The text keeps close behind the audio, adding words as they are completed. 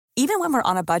Even when we're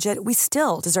on a budget, we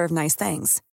still deserve nice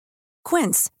things.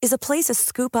 Quince is a place to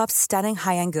scoop up stunning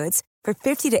high-end goods for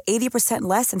 50 to 80%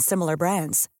 less than similar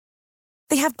brands.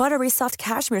 They have buttery soft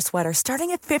cashmere sweaters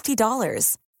starting at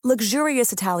 $50,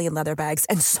 luxurious Italian leather bags,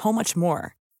 and so much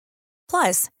more.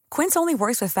 Plus, Quince only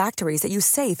works with factories that use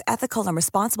safe, ethical, and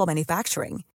responsible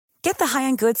manufacturing. Get the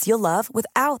high-end goods you'll love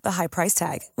without the high price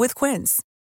tag with Quince.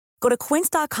 Go to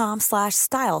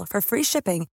quince.com/style for free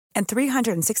shipping and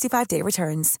 365-day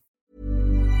returns.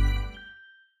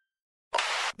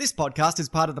 This podcast is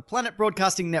part of the Planet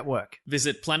Broadcasting Network.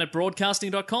 Visit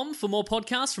planetbroadcasting.com for more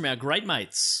podcasts from our great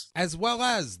mates. As well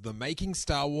as the Making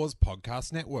Star Wars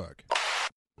Podcast Network.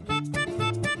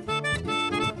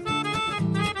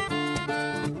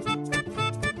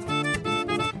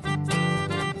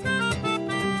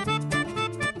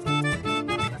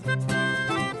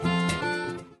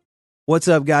 What's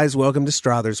up, guys? Welcome to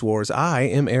Strothers Wars. I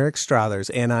am Eric Strothers,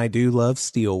 and I do love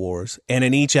Steele Wars. And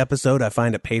in each episode, I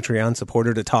find a Patreon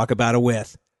supporter to talk about it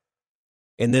with.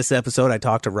 In this episode, I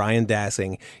talked to Ryan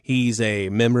Dassing. He's a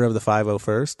member of the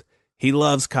 501st. He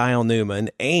loves Kyle Newman,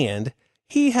 and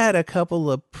he had a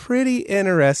couple of pretty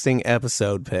interesting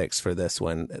episode picks for this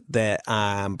one that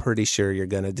I'm pretty sure you're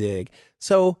going to dig.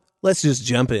 So let's just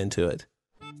jump into it.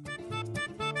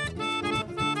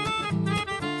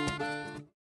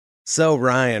 So,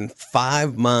 Ryan,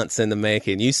 5 months in the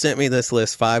making. You sent me this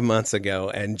list 5 months ago,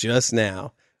 and just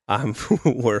now,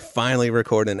 we're finally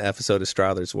recording an episode of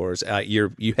Strothers Wars.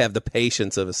 You have the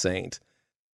patience of a saint.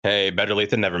 Hey, better late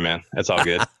than never, man. It's all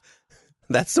good.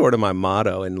 That's sort of my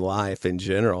motto in life in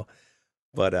general.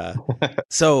 But,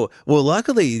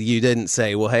 luckily you didn't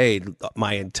say, well, hey,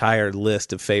 my entire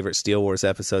list of favorite Steele Wars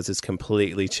episodes has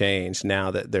completely changed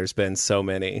now that there's been so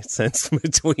many since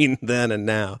between then and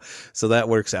now. So that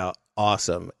works out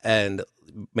awesome. And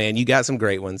man, you got some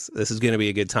great ones. This is going to be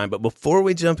a good time. But before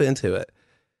we jump into it,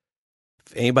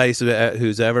 if anybody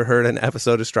who's ever heard an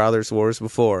episode of Strothers Wars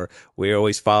before, we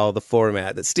always follow the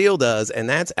format that Steele does, and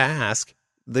that's ask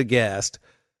the guest,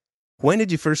 when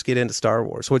did you first get into Star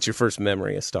Wars? What's your first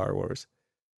memory of Star Wars?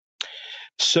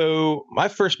 So my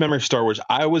first memory of Star Wars,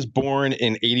 I was born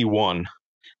in 81.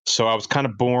 So I was kind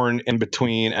of born in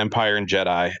between Empire and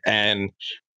Jedi. And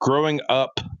growing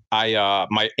up,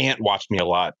 my aunt watched me a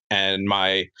lot. And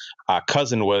my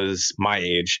cousin was my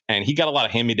age. And he got a lot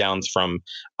of hand-me-downs from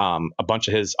a bunch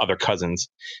of his other cousins.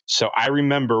 So I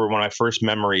remember one of my first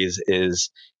memories is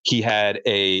he had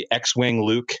a X-Wing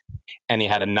Luke and he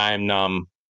had a Nien Nunb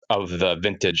of the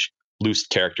vintage loose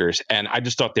characters, and I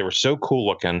just thought they were so cool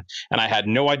looking, and I had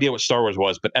no idea what Star Wars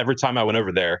was, but every time I went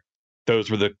over there,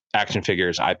 those were the action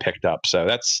figures I picked up. So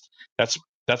that's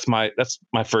my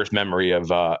first memory of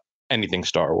anything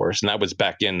Star Wars, and that was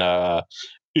back in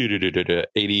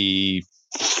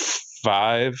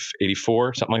 85,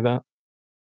 84, something like that.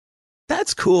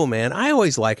 That's cool, man. I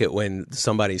always like it when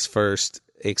somebody's first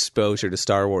exposure to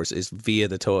Star Wars is via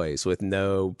the toys with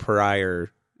no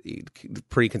prior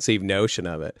preconceived notion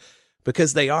of it,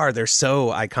 because they're so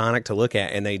iconic to look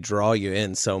at and they draw you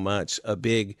in so much. A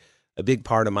big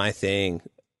part of my thing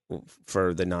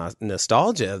for the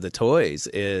nostalgia of the toys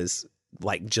is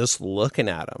like just looking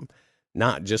at them,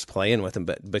 not just playing with them,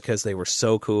 but because they were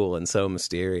so cool and so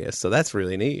mysterious. So that's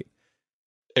really neat.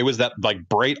 It was that like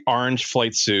bright orange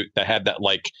flight suit that had that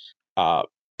like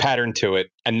pattern to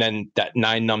it, and then that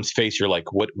Nien Nunb's face, you're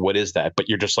like, what is that? But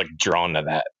you're just like drawn to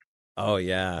that. Oh,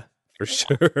 yeah, for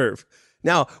sure.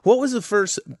 Now, what was the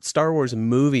first Star Wars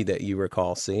movie that you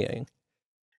recall seeing?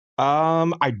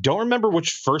 I don't remember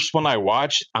which first one I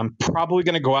watched. I'm probably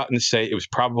going to go out and say it was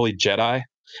probably Jedi.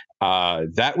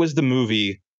 That was the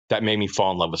movie that made me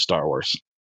fall in love with Star Wars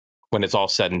when it's all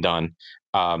said and done.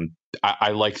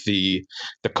 I like the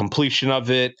completion of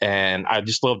it, and I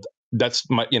just loved. It's.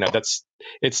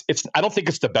 I don't think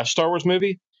it's the best Star Wars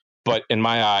movie, but in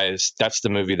my eyes, that's the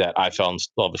movie that I fell in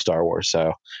love with Star Wars.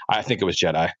 So I think it was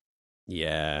Jedi.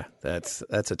 Yeah, that's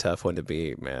a tough one to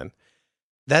beat, man.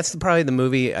 That's probably the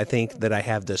movie I think that I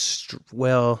have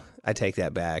I take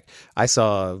that back. I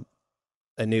saw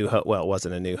A New Hope. Well, it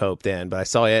wasn't A New Hope then, but I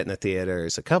saw it in the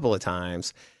theaters a couple of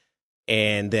times.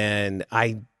 And then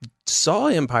I saw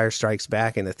Empire Strikes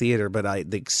Back in the theater,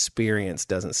 but the experience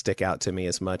doesn't stick out to me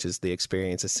as much as the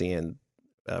experience of seeing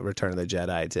Return of the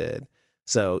Jedi did.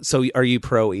 So are you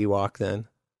pro Ewok then?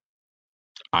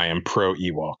 I am pro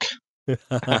Ewok.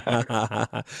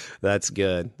 That's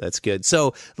good. That's good.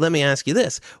 So let me ask you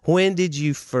this. When did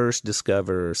you first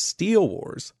discover Steele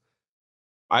Wars?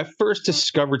 I first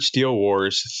discovered Steele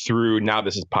Wars through Now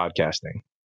This Is Podcasting.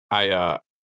 I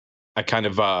got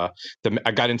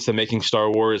into the Making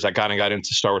Star Wars. I got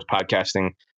into Star Wars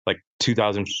podcasting like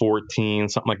 2014,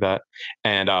 something like that.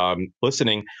 And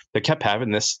listening, they kept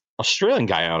having this Australian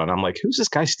guy on, and I'm like, who's this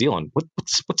guy stealing?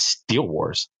 What's Steel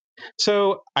Wars?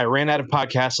 So I ran out of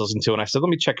podcasts to listen to, and I said, let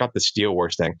me check out the Steel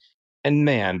Wars thing. And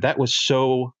man, that was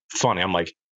so funny. I'm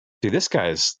like, dude, this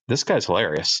guy's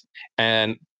hilarious.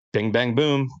 And bing, bang,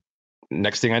 boom.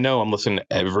 Next thing I know, I'm listening to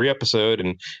every episode,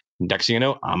 and next thing you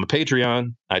know, I'm a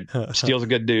Patreon. Steele's a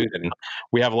good dude, and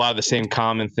we have a lot of the same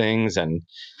common things. And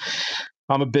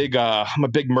I'm a big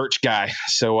merch guy.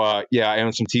 So yeah, I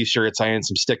own some T-shirts. I own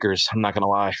some stickers. I'm not gonna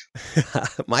lie.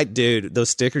 My dude, those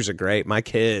stickers are great. My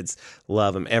kids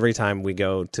love them. Every time we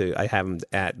go to, I have them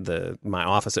at my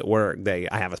office at work. I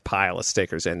have a pile of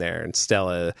stickers in there, and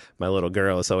Stella, my little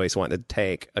girl, is always wanting to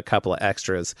take a couple of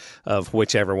extras of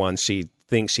whichever one she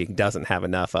thinks she doesn't have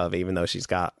enough of, even though she's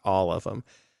got all of them.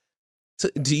 So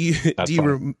do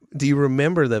you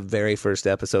remember the very first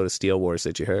episode of Steel Wars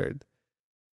that you heard?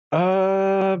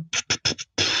 I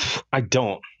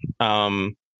don't.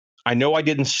 I know I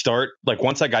didn't start, like,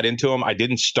 once I got into them, I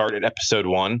didn't start at episode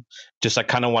 1. Just I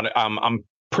kind of want to. I'm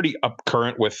pretty up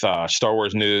current with Star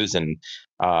Wars news and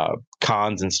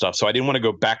cons and stuff, so I didn't want to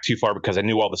go back too far because I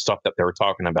knew all the stuff that they were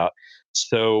talking about.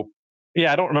 So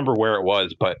yeah, I don't remember where it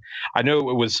was, but I know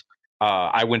it was.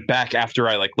 I went back after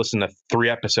I listened to 3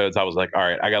 episodes. I was like, all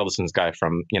right, I got to listen to this guy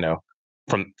from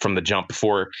the jump,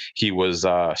 before he was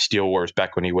Steel Wars,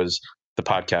 back when he was the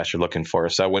podcast you're looking for.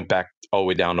 So I went back all the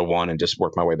way down to 1 and just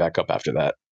worked my way back up after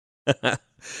that.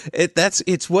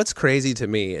 It's what's crazy to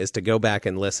me is to go back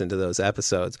and listen to those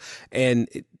episodes and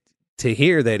to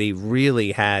hear that he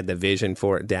really had the vision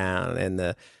for it down and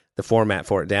the format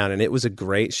for it down. And it was a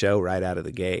great show right out of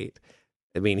the gate.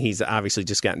 I mean, he's obviously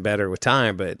just gotten better with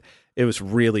time, but it was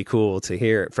really cool to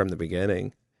hear it from the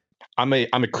beginning. I'm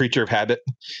a creature of habit.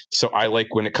 So I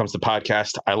like when it comes to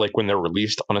podcasts, I like when they're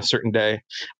released on a certain day.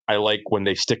 I like when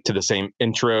they stick to the same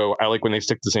intro. I like when they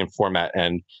stick to the same format.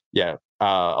 And yeah,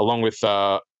 along with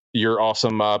your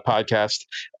awesome podcast,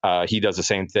 he does the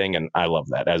same thing. And I love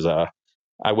that.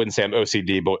 I wouldn't say I'm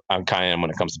OCD, but I'm kind of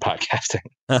when it comes to podcasting.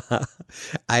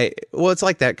 It's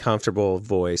like that comfortable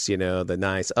voice, the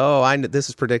nice, this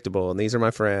is predictable and these are my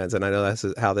friends and I know that's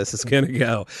how this is going to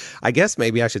go. I guess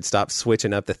maybe I should stop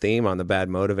switching up the theme on the Bad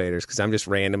Motivators, because I'm just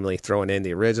randomly throwing in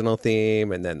the original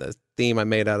theme and then the theme I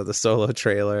made out of the Solo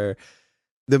trailer.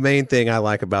 The main thing I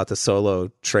like about the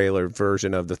Solo trailer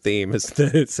version of the theme is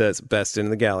that it says "Best in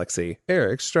the Galaxy,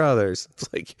 Eric Struthers."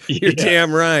 It's like, you're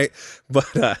damn right. But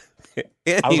I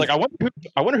was like,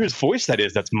 I wonder whose voice that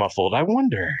is that's muffled. I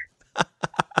wonder.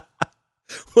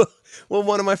 Well,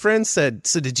 one of my friends said,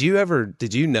 so did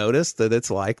you notice that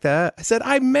it's like that? I said,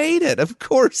 I made it. Of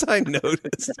course I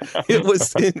noticed. It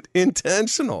was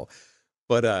intentional.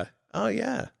 But, oh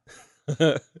yeah.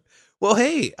 Well,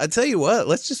 hey, I tell you what,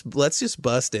 let's just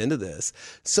bust into this.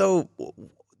 So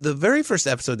the very first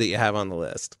episode that you have on the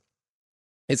list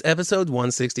is episode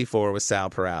 164 with Sal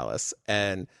Perales.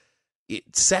 And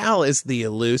Sal is the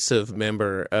elusive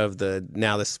member of the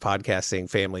Now This Is Podcasting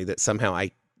family that somehow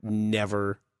I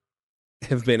never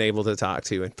have been able to talk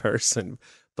to in person.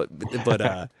 But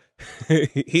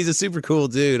he's a super cool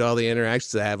dude. All the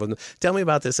interactions I have with him. Tell me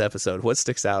about this episode. What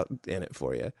sticks out in it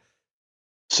for you?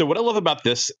 So what I love about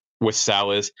this with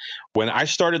Sal is when I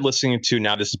started listening to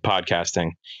Now This Is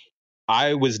Podcasting,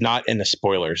 I was not in the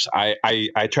spoilers. I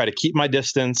try to keep my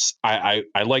distance. I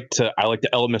like the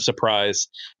element of surprise.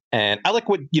 And I like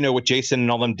what Jason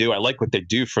and all them do. I like what they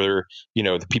do for,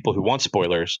 the people who want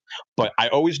spoilers. But I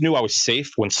always knew I was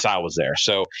safe when Sal was there.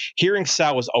 So hearing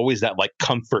Sal was always that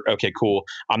comfort. Okay, cool.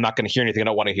 I'm not going to hear anything I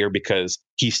don't want to hear because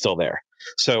he's still there.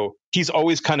 So he's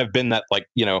always kind of been that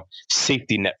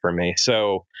safety net for me.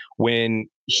 So when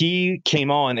he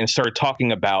came on and started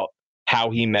talking about how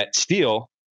he met Steel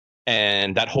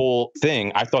and that whole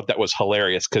thing, I thought that was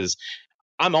hilarious because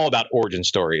I'm all about origin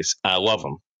stories. I love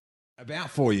them.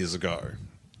 About 4 years ago,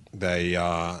 they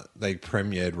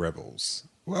premiered Rebels.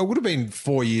 Well, it would have been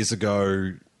 4 years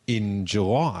ago in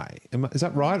July. Is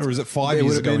that right? Or is it 5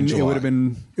 years ago in July?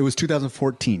 It was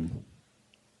 2014.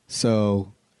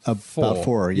 So about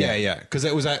 4, yeah. Yeah. Because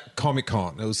it was at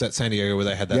Comic-Con. It was at San Diego where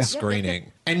they had that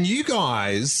screening. And you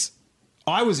guys,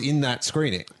 I was in that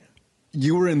screening.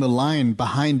 You were in the line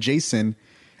behind Jason.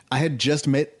 I had just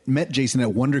met Jason at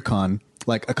WonderCon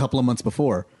a couple of months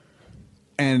before.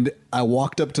 And I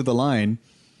walked up to the line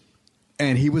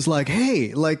and he was like,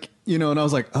 hey, and I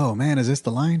was like, oh man, is this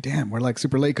the line? Damn, we're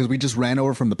super late because we just ran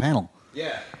over from the panel.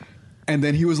 Yeah. And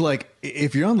then he was like,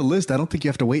 if you're on the list, I don't think you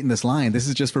have to wait in this line. This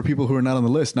is just for people who are not on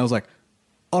the list. And I was like,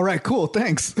 all right, cool,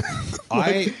 thanks.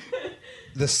 The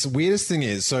weirdest thing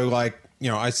is, so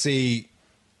I see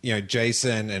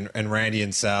Jason and Randy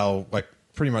and Sal, like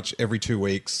pretty much every 2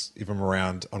 weeks, if I'm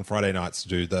around on Friday nights to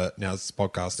do the Now This is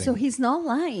Podcasting. So he's not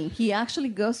lying. He actually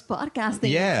goes podcasting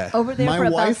Yeah. over there for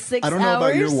about 6 hours. I don't know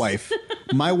about your wife.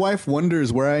 My wife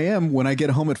wonders where I am when I get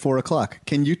home at 4:00.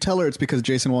 Can you tell her it's because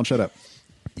Jason won't shut up?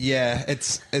 Yeah,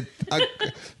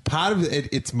 part of it.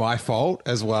 It's my fault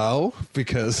as well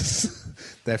because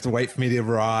they have to wait for me to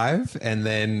arrive, and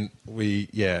then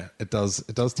it does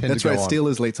tend That's to go right. on. Steele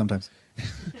is late sometimes.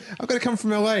 I've got to come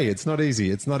from LA. It's not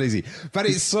easy. But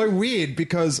it's so weird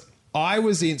because I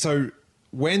was in. So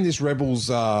when this Rebels,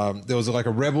 there was like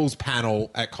a Rebels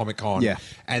panel at Comic-Con. Yeah.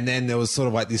 And then there was sort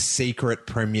of like this secret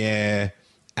premiere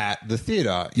at the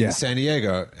theater in San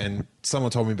Diego. And someone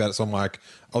told me about it. So I'm like,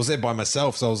 I was there by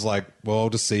myself. So I was like, well, I'll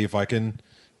just see if I can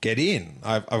get in.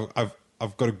 I've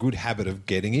got a good habit of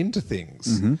getting into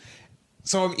things. Mm-hmm.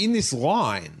 So I'm in this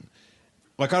line.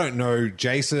 Like, I don't know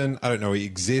Jason. I don't know he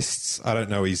exists. I don't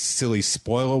know his silly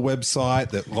spoiler website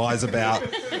that lies about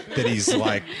that he's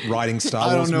like writing Star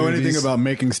Wars I don't know movies. anything about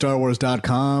making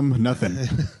StarWars.com. Nothing.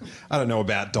 I don't know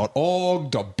about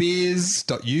 .org, .biz,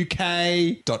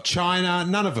 .uk, .china.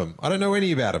 None of them. I don't know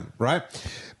any about them, right?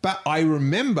 But I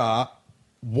remember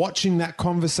watching that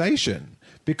conversation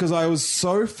because I was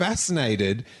so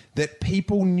fascinated that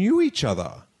people knew each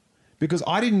other because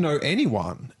I didn't know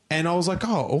anyone. And I was like,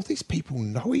 oh, all these people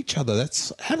know each other.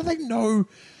 How do they know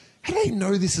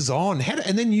this is on?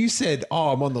 And then you said,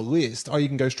 oh, I'm on the list. Oh, you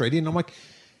can go straight in. I'm like,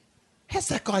 how's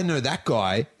that guy know that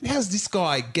guy? How's this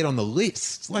guy get on the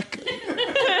list? Like,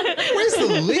 where's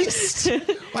the list?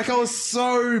 Like, I was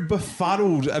so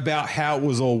befuddled about how it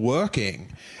was all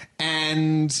working.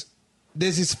 And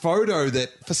there's this photo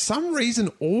that for some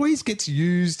reason always gets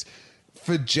used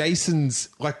for Jason's,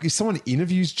 like if someone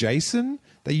interviews Jason,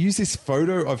 they use this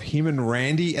photo of him and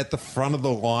Randy at the front of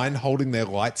the line holding their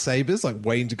lightsabers, like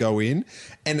waiting to go in.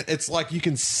 And it's like you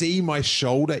can see my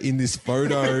shoulder in this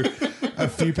photo a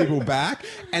few people back.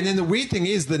 And then the weird thing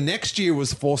is the next year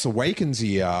was Force Awakens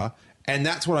year. And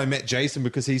that's when I met Jason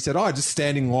because he said, oh, just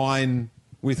stand in line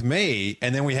with me.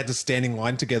 And then we had to stand in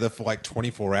line together for like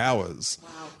 24 hours. Wow.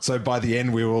 So by the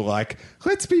end we were like,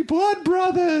 let's be blood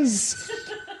brothers.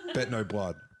 But no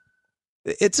blood.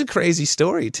 It's a crazy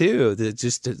story too.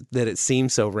 That it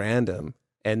seems so random,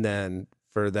 and then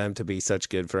for them to be such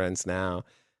good friends now.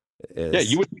 Yeah,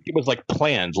 you would think it was like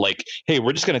planned. Like, hey,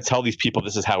 we're just going to tell these people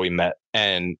this is how we met,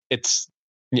 and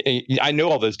I know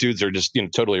all those dudes are just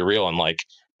totally real, and like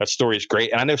that story is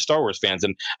great. And I know Star Wars fans,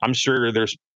 and I'm sure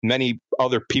there's many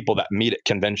other people that meet at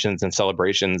conventions and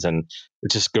celebrations, and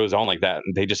it just goes on like that.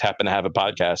 And they just happen to have a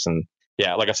podcast, and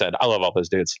yeah, like I said, I love all those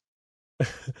dudes.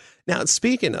 Now,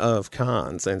 speaking of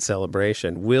cons and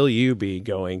Celebration, will you be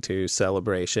going to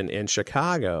Celebration in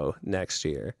Chicago next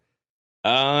year?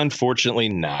 Unfortunately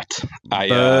not. I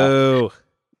know.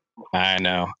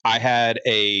 I had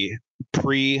a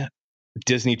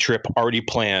pre-Disney trip already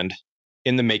planned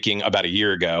in the making about a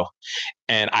year ago,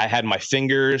 and I had my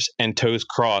fingers and toes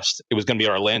crossed. It was going to be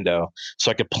Orlando,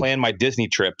 so I could plan my Disney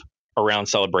trip around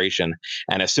Celebration.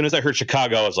 And as soon as I heard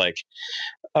Chicago, I was like,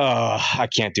 I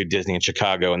can't do Disney in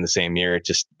Chicago in the same year.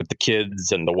 Just with the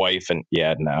kids and the wife, and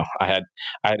yeah, no. I had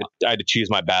to choose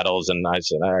my battles, and I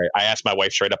said, all right. I asked my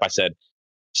wife straight up. I said,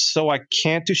 so I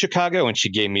can't do Chicago, and she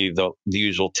gave me the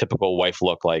usual typical wife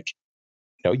look, like,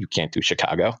 no, you can't do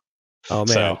Chicago. Oh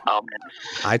man,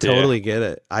 I totally get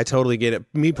it. I totally get it.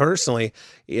 Me personally,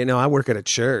 I work at a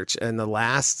church, and the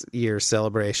last year's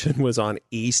celebration was on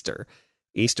Easter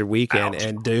weekend. Ouch.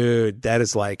 And dude,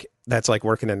 that's like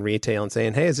working in retail and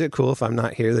saying, hey, is it cool if I'm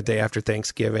not here the day after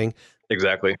Thanksgiving?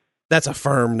 Exactly. That's a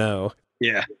firm no.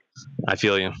 Yeah, I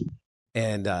feel you.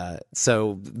 And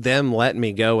so them letting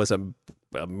me go was a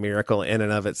miracle in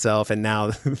and of itself. And now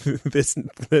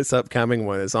this upcoming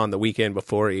one is on the weekend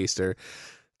before Easter.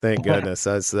 Thank goodness.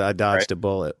 I dodged a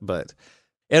bullet, but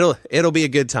it'll be a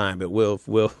good time. But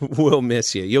we'll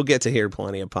miss you. You'll get to hear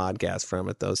plenty of podcasts from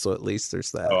it though, so at least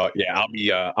there's that.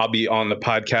 Yeah, I'll be on the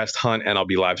podcast hunt, and I'll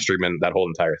be live streaming that whole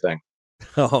entire thing.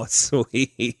 Oh,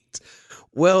 sweet.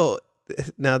 Well,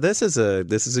 now this is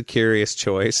a curious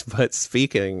choice, but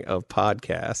speaking of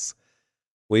podcasts,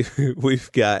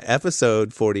 we've got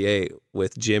episode 48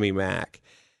 with Jimmy Mack,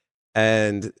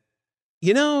 and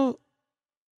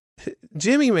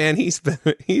Jimmy, man, he's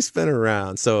been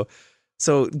around. So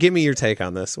give me your take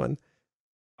on this one.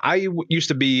 I used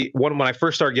to be when I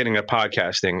first started getting into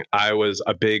podcasting, I was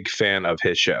a big fan of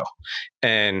his show,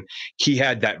 and he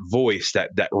had that voice,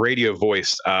 that radio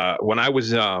voice. When I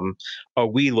was a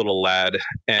wee little lad,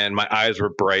 and my eyes were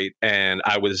bright, and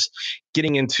I was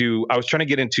trying to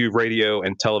get into radio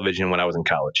and television when I was in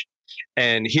college.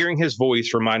 And hearing his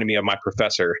voice reminded me of my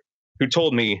professor who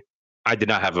told me I did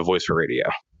not have a voice for radio.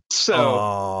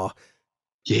 So,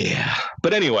 yeah.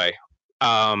 But anyway,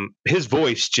 his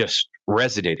voice just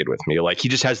resonated with me. Like, he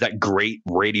just has that great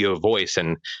radio voice.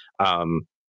 And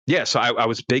so I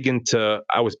was big into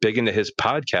his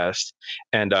podcast.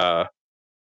 And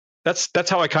that's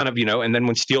how I kind of, and then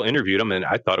when Steele interviewed him, and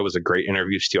I thought it was a great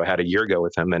interview Steele had a year ago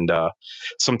with him. And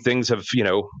some things have,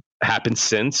 happened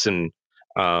since. And,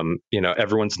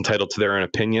 everyone's entitled to their own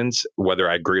opinions, whether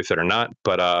I agree with it or not.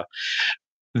 But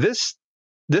this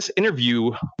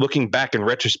interview, looking back in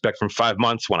retrospect from 5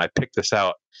 months when I picked this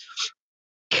out,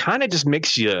 kind of just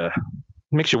makes you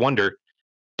wonder,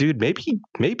 dude,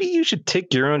 maybe you should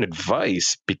take your own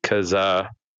advice, because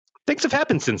things have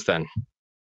happened since then.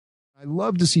 I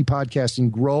love to see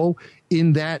podcasting grow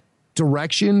in that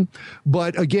direction.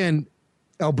 But again,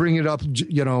 I'll bring it up,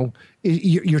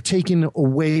 you're taking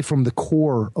away from the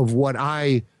core of what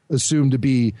I assume to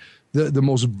be the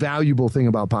most valuable thing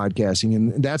about podcasting.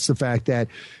 And that's the fact that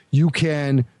you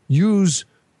can use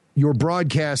your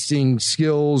broadcasting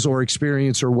skills or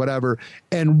experience or whatever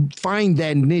and find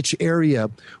that niche area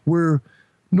where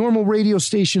normal radio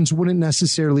stations wouldn't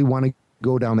necessarily want to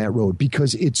go down that road,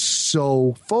 because it's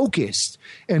so focused.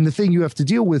 And the thing you have to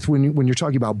deal with when you're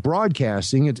talking about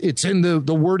broadcasting, it's in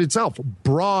the word itself,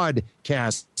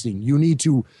 broadcasting. You need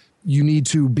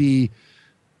to be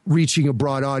reaching a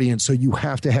broad audience. So you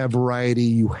have to have variety.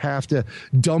 You have to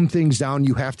dumb things down.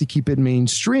 You have to keep it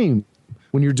mainstream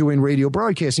when you're doing radio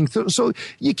broadcasting. So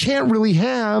you can't really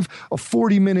have a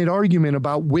 40-minute argument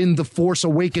about when the Force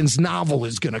Awakens novel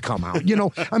is going to come out.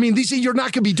 I mean, you're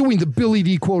not going to be doing the Billy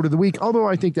D quote of the week, although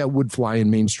I think that would fly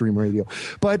in mainstream radio.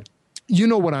 But you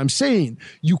know what I'm saying?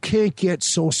 You can't get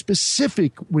so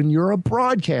specific when you're a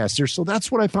broadcaster. So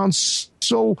that's what I found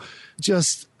so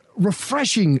just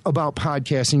refreshing about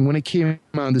podcasting when it came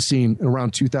on the scene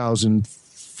around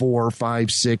 2004,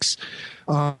 5, 6.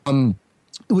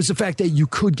 It was the fact that you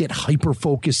could get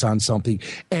hyper-focused on something,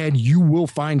 and you will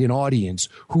find an audience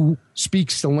who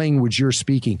speaks the language you're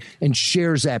speaking and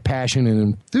shares that passion and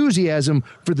enthusiasm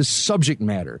for the subject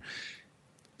matter.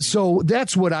 So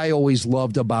that's what I always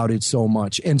loved about it so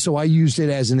much. And so I used it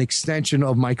as an extension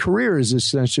of my career, as an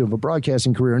extension of a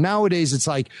broadcasting career. Nowadays, it's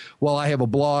like, well, I have a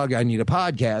blog, I need a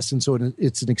podcast. And so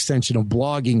it's an extension of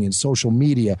blogging and social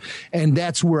media. And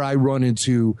that's where I run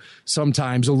into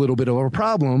sometimes a little bit of a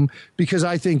problem, because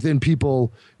I think then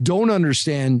people don't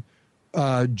understand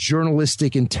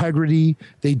journalistic integrity.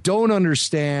 They don't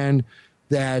understand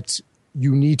that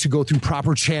you need to go through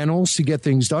proper channels to get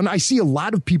things done. I see a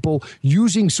lot of people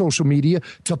using social media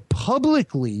to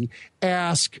publicly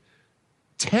ask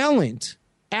talent,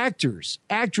 actors,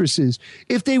 actresses,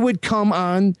 if they would come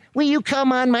on. Will you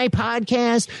come on my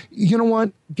podcast? You know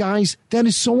what, guys? That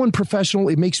is so unprofessional.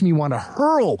 It makes me want to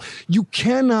hurl. You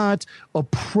cannot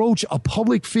approach a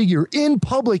public figure in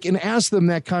public and ask them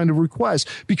that kind of request,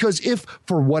 because if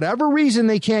for whatever reason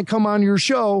they can't come on your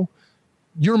show,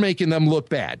 you're making them look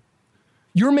bad.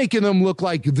 You're making them look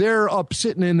like they're up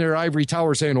sitting in their ivory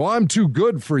tower saying, well, I'm too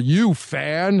good for you,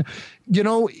 fan.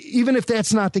 Even if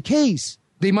that's not the case,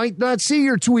 they might not see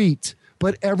your tweet,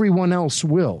 but everyone else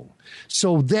will.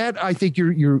 So that, I think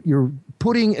you're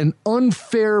putting an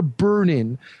unfair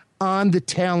burden on the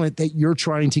talent that you're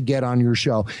trying to get on your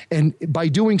show. And by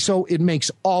doing so, it makes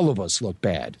all of us look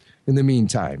bad in the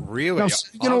meantime. Really?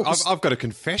 Now, I've got a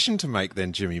confession to make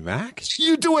then, Jimmy Mack.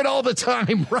 You do it all the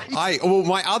time, right?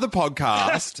 My other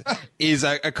podcast is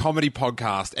a comedy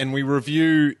podcast, and we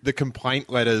review the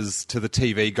complaint letters to the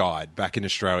TV Guide back in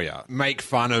Australia. Make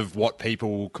fun of what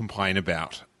people complain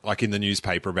about, like in the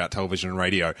newspaper, about television and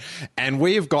radio. And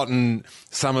we have gotten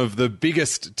some of the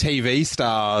biggest TV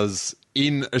stars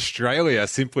in Australia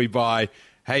simply by,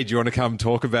 hey, do you want to come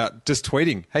talk about just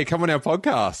tweeting? Hey, come on our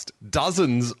podcast.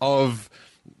 Dozens of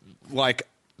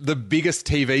the biggest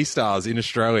TV stars in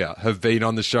Australia have been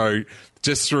on the show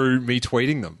just through me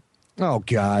tweeting them. Oh,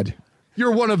 God.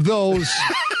 You're one of those.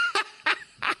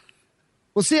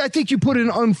 Well, see, I think you put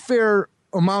an unfair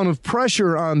amount of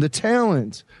pressure on the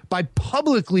talent by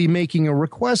publicly making a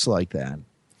request like that. And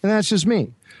that's just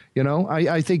me.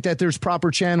 I think that there's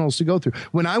proper channels to go through.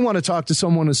 When I want to talk to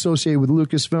someone associated with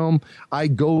Lucasfilm, I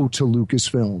go to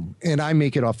Lucasfilm and I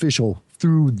make it official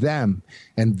through them,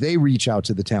 and they reach out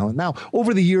to the talent. Now,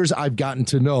 over the years, I've gotten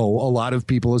to know a lot of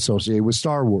people associated with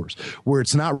Star Wars, where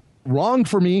it's not wrong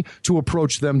for me to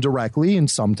approach them directly, and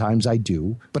sometimes I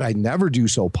do, but I never do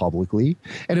so publicly.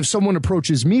 And if someone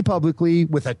approaches me publicly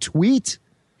with a tweet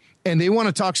and they want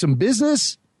to talk some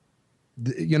business,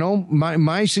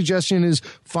 my suggestion is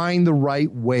find the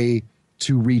right way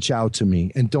to reach out to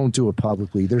me, and don't do it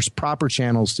publicly. There's proper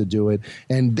channels to do it.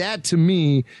 And that to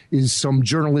me is some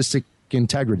journalistic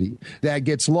integrity that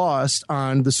gets lost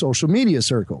on the social media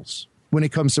circles when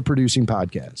it comes to producing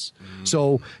podcasts.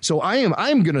 So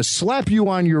I'm going to slap you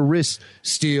on your wrist,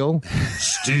 Steele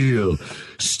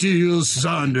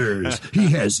Saunders.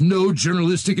 He has no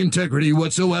journalistic integrity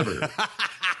whatsoever.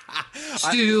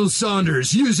 Steele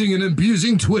Saunders using and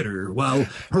abusing Twitter while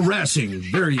harassing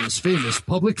various famous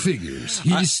public figures.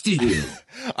 He's Steele.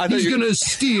 He's going to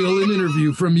steal an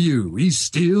interview from you. He's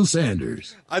Steele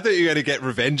Sanders. I thought you were going to get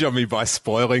revenge on me by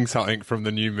spoiling something from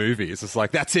the new movie. It's just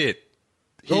like, that's it.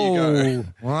 Here you go.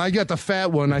 Well, I got the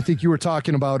fat one I think you were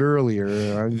talking about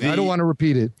earlier. I don't want to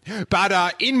repeat it.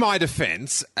 But in my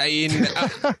defense, in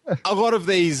a lot of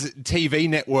these TV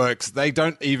networks, they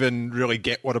don't even really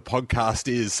get what a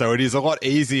podcast is. So it is a lot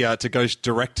easier to go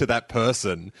direct to that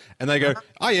person. And they go,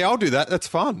 oh, yeah, I'll do that. That's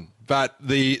fun. But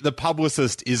the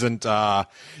publicist isn't,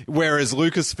 whereas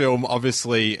Lucasfilm,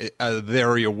 obviously, are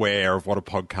very aware of what a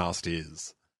podcast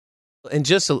is. And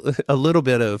just a little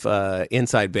bit of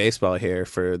inside baseball here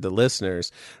for the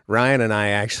listeners. Ryan and I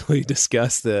actually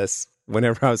discussed this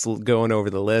whenever I was going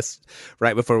over the list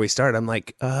right before we started. I'm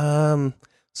like, so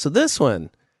this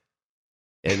one.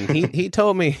 And he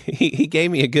told me, he gave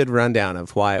me a good rundown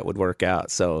of why it would work out.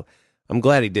 So I'm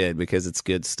glad he did, because it's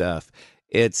good stuff.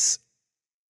 He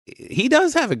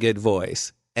does have a good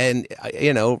voice. And,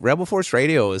 you know, Rebel Force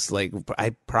Radio is like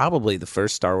probably the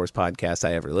first Star Wars podcast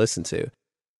I ever listened to.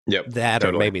 Yep, that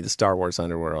totally. Or maybe the Star Wars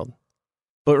Underworld.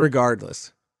 But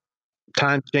regardless.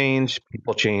 Time change,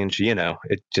 people change, you know.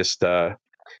 It just, like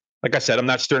I said, I'm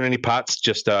not stirring any pots.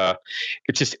 Just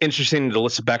it's just interesting to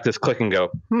listen back to this click and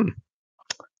go,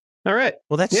 all right.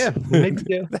 Well, that's, yeah, maybe,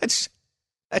 yeah. that's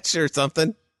sure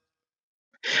something.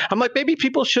 I'm like, maybe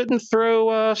people shouldn't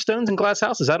throw stones in glass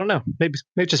houses. I don't know. Maybe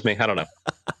just me. I don't know.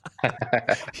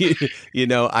 you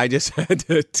know, I just had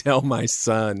to tell my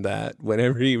son that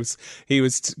whenever he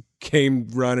came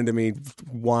running to me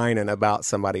whining about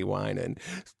somebody whining,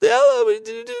 and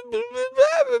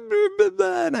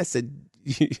I said,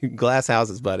 glass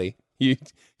houses, buddy. You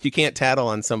can't tattle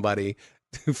on somebody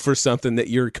for something that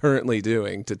you're currently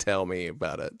doing to tell me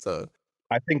about it. So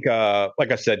I think,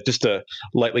 like I said, just to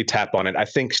lightly tap on it, I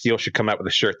think Steele should come out with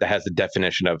a shirt that has the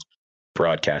definition of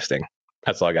broadcasting.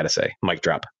 That's all I got to say. Mic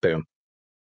drop. Boom.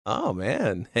 Oh,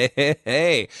 man.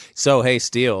 Hey. So, hey,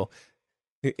 Steele,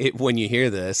 when you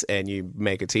hear this and you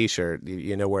make a T-shirt,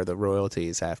 you know where the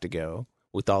royalties have to go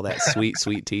with all that sweet,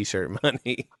 sweet T-shirt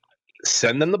money.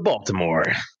 Send them to Baltimore.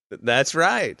 That's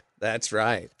right.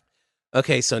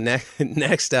 Okay, so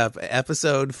next up,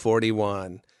 episode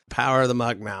 41, Power of the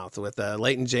Mugmouth with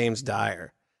Leighton James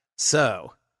Dyer.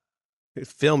 So,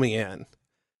 fill me in.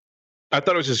 I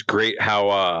thought it was just great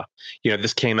how,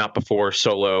 this came out before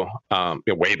Solo,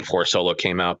 way before Solo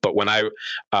came out. But when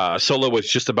Solo was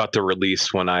just about to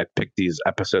release when I picked these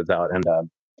episodes out. And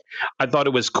I thought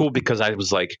it was cool because I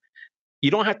was like,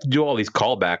 you don't have to do all these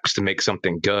callbacks to make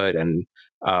something good. And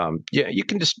you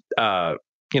can just,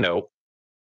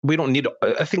 we don't need,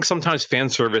 I think sometimes fan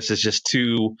service is just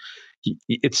you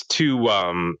get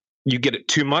it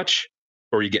too much,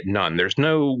 or you get none. There's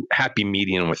no happy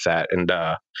medium with that. And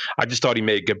I just thought he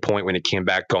made a good point when he came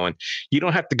back going, you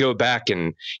don't have to go back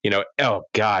and, oh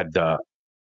God, the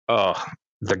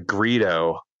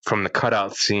Greedo from the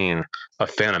cutout scene of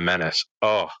Phantom Menace.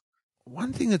 Oh,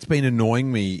 one thing that's been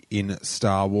annoying me in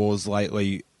Star Wars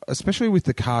lately, especially with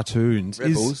the cartoons,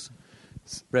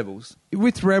 Rebels.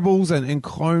 With Rebels and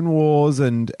Clone Wars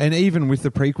and even with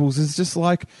the prequels, is just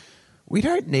like, we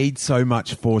don't need so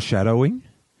much foreshadowing.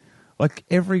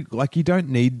 You don't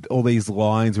need all these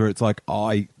lines where it's like,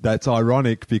 that's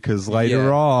ironic because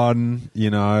later on,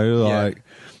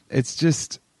 it's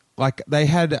just like they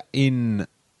had in.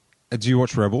 Do you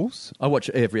watch Rebels? I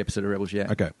watch every episode of Rebels.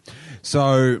 Yeah. Okay,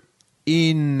 so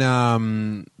in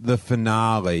the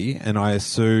finale, and I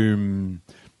assume,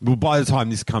 well, by the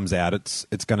time this comes out,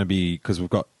 it's going to be because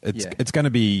it's going to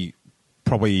be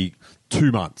probably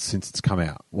 2 months since it's come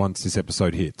out once this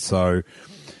episode hits. So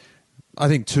I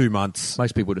think 2 months.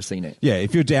 Most people would have seen it. Yeah,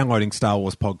 if you're downloading Star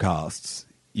Wars podcasts,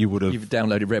 you've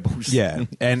downloaded Rebels. Yeah,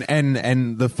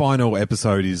 and the final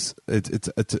episode is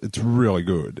it's really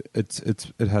good.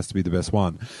 It has to be the best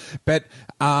one. But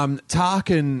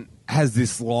Tarkin has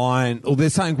this line, or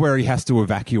there's something where he has to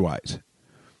evacuate.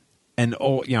 And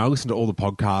I listen to all the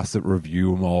podcasts that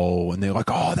review them all, and they're like,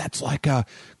 "Oh, that's like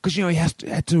because he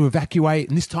had to evacuate,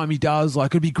 and this time he does.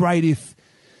 Like, it'd be great if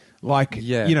Like,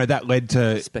 Yeah. you know, that led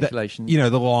to Speculation. you know,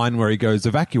 the line where he goes,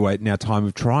 "Evacuate in our time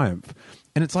of triumph,"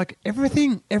 and it's like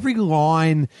every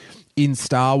line in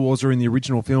Star Wars or in the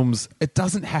original films, it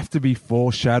doesn't have to be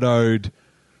foreshadowed.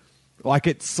 Like,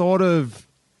 it's sort of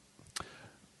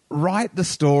write the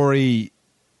story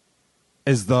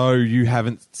as though you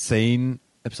haven't seen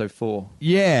Episode 4.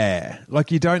 Yeah,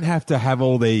 like you don't have to have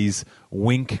all these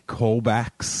wink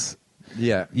callbacks.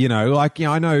 Yeah. You know, like, you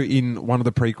know, I know in one of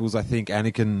the prequels, I think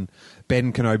Ben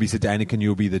Kenobi said to Anakin,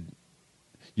 "You'll be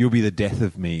the death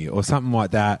of me," or something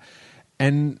like that.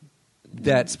 And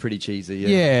that's pretty cheesy.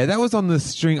 Yeah, that was on the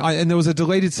string. And there was a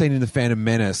deleted scene in The Phantom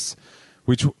Menace,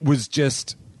 which was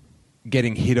just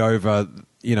getting hit over,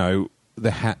 you know, the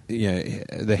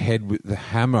head with the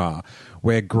hammer,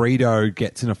 where Greedo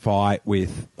gets in a fight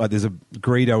with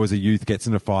Greedo as a youth gets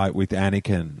in a fight with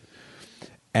Anakin,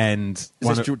 and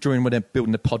is this during when they're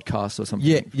building the podcast or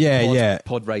something? Yeah,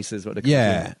 pod races, what they call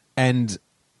yeah, and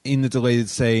in the deleted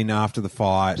scene after the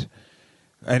fight,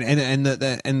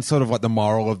 and sort of like the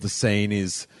moral of the scene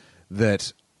is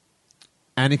that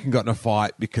Anakin got in a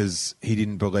fight because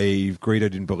Greedo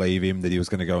didn't believe him that he was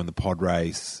going to go in the pod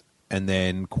race. And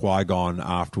then Qui-Gon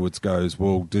afterwards goes,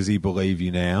 "Well, does he believe you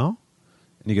now?"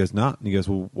 And he goes, "No." And he goes,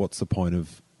 "Well, what's the point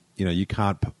of, you know, you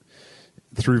can't,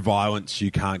 through violence,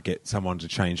 you can't get someone to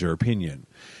change their opinion."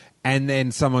 And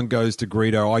then someone goes to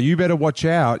Greedo, "Oh, you better watch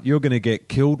out. You're going to get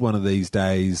killed one of these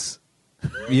days."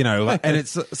 You know, and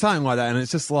it's something like that. And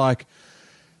it's just like,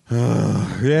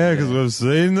 oh, yeah, because we've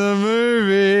seen the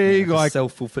movie. Yeah, like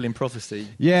self-fulfilling prophecy.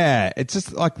 Yeah, it's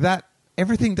just like that.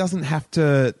 Everything doesn't have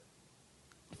to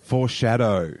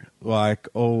foreshadow,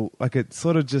 it's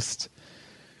sort of just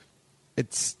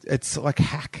it's like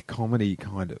hack comedy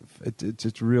kind of. It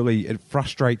just really, it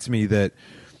frustrates me that,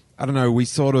 I don't know, we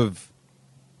sort of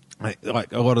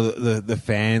like a lot of the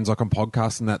fans, like on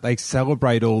podcasts and that, they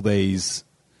celebrate all these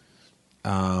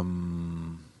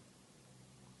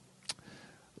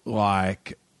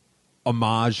like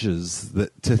homages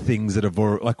to things that have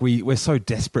already, like we're so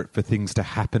desperate for things to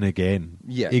happen again.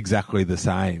 Yeah, exactly the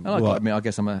same. I mean, I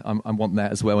guess I want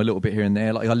that as well, a little bit here and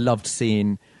there. Like, I loved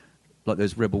seeing like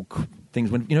those Rebel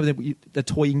things when, you know, the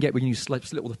toy you can get when you slip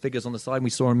all the figures on the side. And we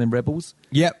saw them in Rebels.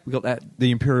 Yep, we got that, the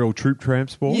Imperial troop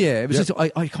transport. Yeah, it was just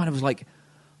I kind of was like,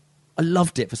 I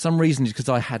loved it for some reason because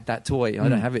I had that toy. I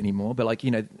don't have it anymore, but like,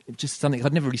 you know, just something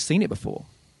I'd never really seen it before.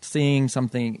 Seeing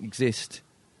something exist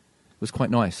was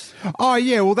quite nice. Oh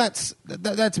yeah, well that's a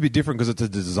bit different because it's a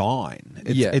design.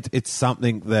 It's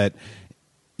something that,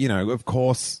 you know, of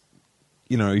course,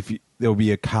 you know, there'll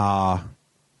be a car,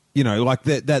 you know, like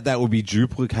that would be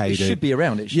duplicated. It should be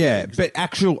around it. Yeah, but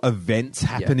actual events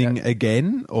happening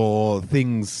again, or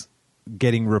things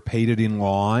getting repeated in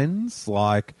lines,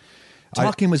 like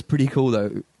Tarkin was pretty cool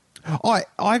though.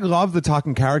 I love the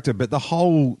Tarkin character, but the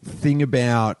whole thing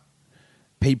about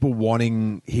people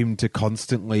wanting him to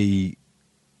constantly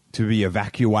to be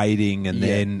evacuating, and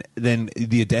then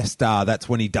the Death Star, that's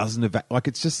when he doesn't like,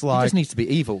 it's just like, he just needs to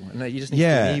be evil, and you just need to be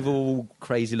an evil,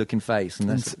 crazy looking face, and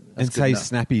that's say enough.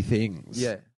 Snappy things.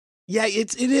 Yeah,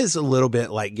 it is a little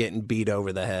bit like getting beat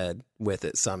over the head with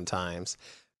it sometimes,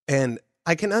 and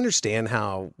I can understand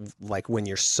how, like, when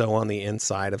you're so on the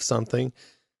inside of something,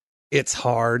 it's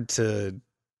hard to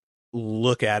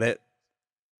look at it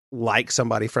like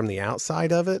somebody from the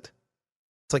outside of it.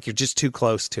 It's like you're just too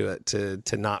close to it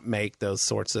to not make those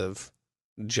sorts of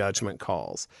judgment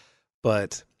calls.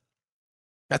 But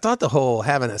I thought the whole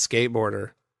having a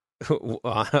skateboarder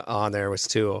on there was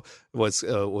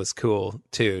cool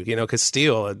too. You know, because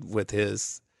Steele, with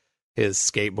his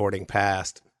skateboarding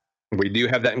past, we do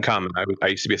have that in common. I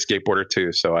used to be a skateboarder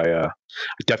too, so I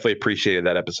definitely appreciated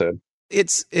that episode.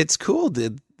 It's cool.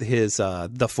 His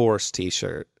The Force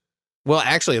T-shirt. Well,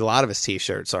 actually, a lot of his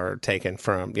T-shirts are taken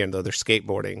from, you know, their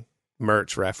skateboarding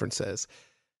merch references.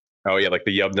 Oh yeah, like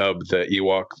the Yub Nub, the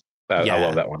Ewok. I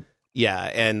love that one. Yeah,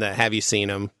 and Have You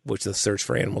Seen Him, which is the Search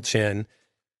for Animal Chin.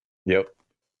 Yep.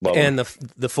 Love and them.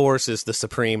 the Force is the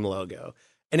Supreme logo.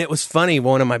 And it was funny,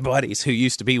 one of my buddies who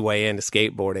used to be way into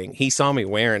skateboarding, he saw me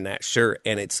wearing that shirt,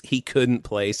 and he couldn't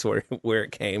place where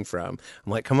it came from.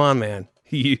 I'm like, come on, man,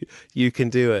 you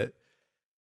can do it.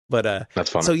 But that's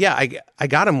fun. So yeah, I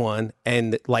got him one,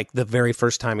 and like the very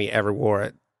first time he ever wore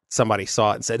it, somebody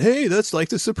saw it and said, "Hey, that's like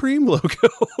the Supreme logo."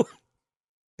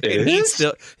 He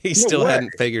still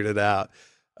hadn't figured it out.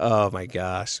 Oh my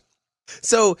gosh.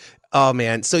 So, oh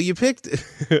man, so you picked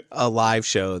a live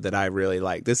show that I really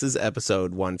like. This is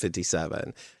episode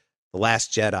 157. The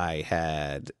Last Jedi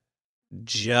had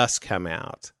just come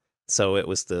out, so it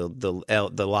was the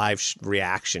live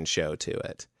reaction show to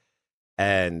it.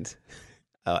 And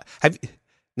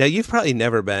Now, you've probably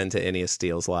never been to any of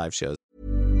Steele's live shows.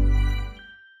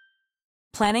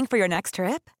 Planning for your next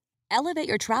trip? Elevate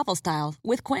your travel style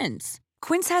with Quince.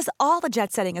 Quince has all the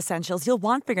jet-setting essentials you'll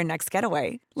want for your next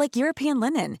getaway, like European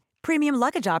linen, premium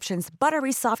luggage options,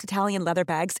 buttery soft Italian leather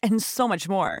bags, and so much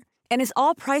more. And is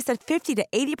all priced at 50 to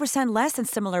 80% less than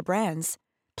similar brands.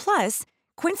 Plus,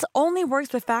 Quince only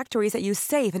works with factories that use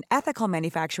safe and ethical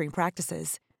manufacturing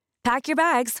practices. Pack your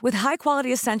bags with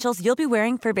high-quality essentials you'll be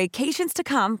wearing for vacations to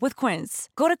come with Quince.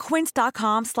 Go to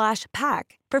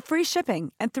quince.com/pack for free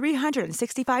shipping and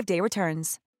 365-day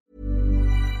returns.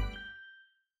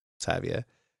 Have you?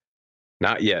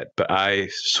 Not yet, but I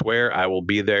swear I will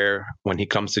be there when he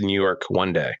comes to New York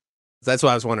one day. That's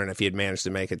why I was wondering if you'd managed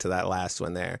to make it to that last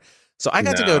one there. So I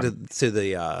got to go to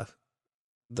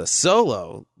the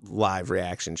solo live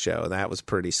reaction show, and that was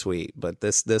pretty sweet. But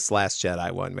this Last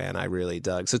Jedi one, man, I really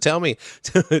dug. So tell me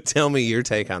your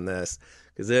take on this,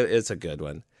 because it's a good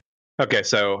one. Okay,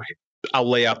 so I'll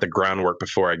lay out the groundwork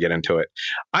before I get into it.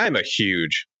 I am a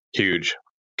huge, huge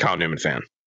Kyle Newman fan.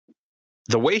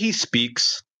 The way he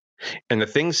speaks and the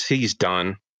things he's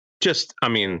done,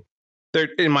 they're,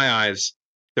 in my eyes,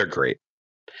 they're great.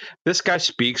 This guy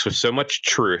speaks with so much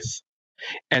truth,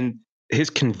 and his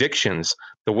convictions,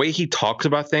 the way he talks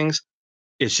about things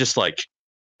is just like,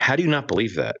 how do you not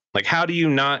believe that? Like, how do you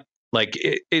not, like,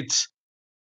 it's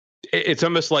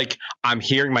almost like I'm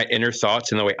hearing my inner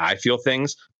thoughts and the way I feel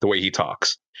things, the way he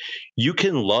talks. You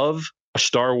can love a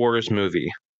Star Wars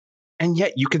movie, and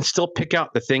yet you can still pick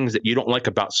out the things that you don't like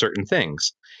about certain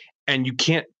things. And you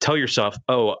can't tell yourself,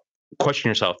 question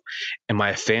yourself, am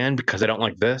I a fan because I don't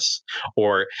like this?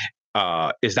 Or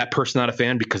is that person not a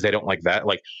fan because they don't like that?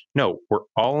 Like, no, we're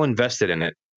all invested in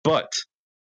it, but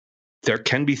there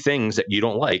can be things that you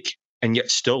don't like and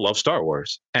yet still love Star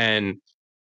Wars. And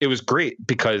it was great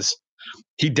because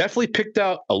he definitely picked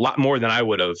out a lot more than I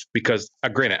would have, because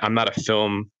granted, I'm not a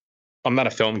film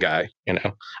guy,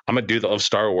 I'm a dude that loves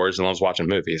Star Wars and loves watching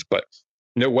movies, but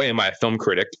no way am I a film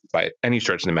critic by any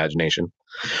stretch of the imagination.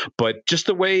 But just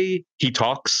the way he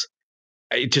talks,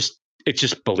 it's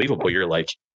just believable. You're like,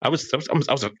 I was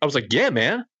like, yeah,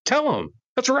 man, tell him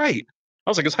that's right. I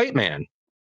was like, it's hype, man.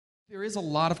 There is a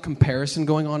lot of comparison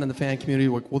going on in the fan community.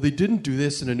 Like, well, they didn't do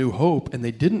this in A New Hope, and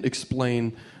they didn't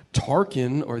explain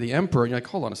Tarkin or the Emperor. And you're like,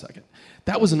 hold on a second.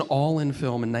 That was an all-in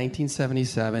film in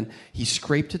 1977. He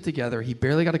scraped it together. He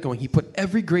barely got it going. He put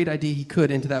every great idea he could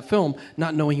into that film,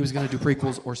 not knowing he was going to do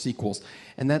prequels or sequels.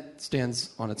 And that stands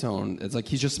on its own. It's like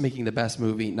he's just making the best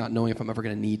movie, not knowing if I'm ever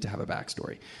going to need to have a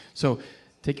backstory. So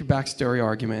take your backstory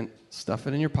argument, stuff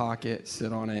it in your pocket,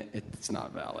 sit on it. It's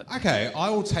not valid. Okay, I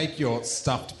will take your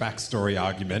stuffed backstory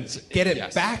argument, get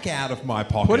it back out of my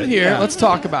pocket. Put it here. Let's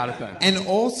talk about it then. And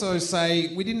also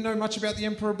say we didn't know much about the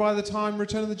Emperor by the time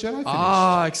Return of the Jedi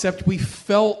finished. Except we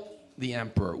felt the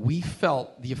Emperor. We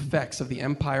felt the effects of the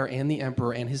Empire and the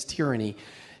Emperor and his tyranny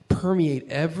permeate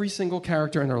every single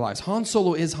character in their lives. Han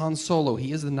Solo is Han Solo.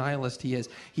 He is the nihilist. He is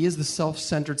the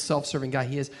self-centered, self-serving guy.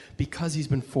 He is because he's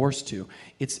been forced to.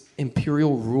 It's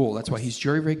imperial rule. That's why he's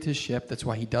jury-rigged his ship. That's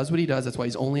why he does what he does. That's why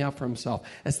he's only out for himself.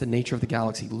 That's the nature of the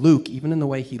galaxy. Luke, even in the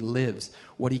way he lives,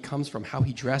 what he comes from, how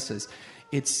he dresses,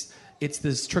 it's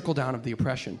this trickle-down of the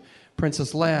oppression.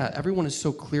 Princess Leia, everyone is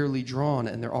so clearly drawn,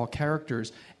 and they're all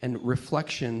characters and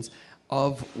reflections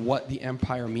of what the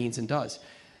Empire means and does.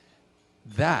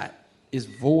 That is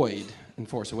void in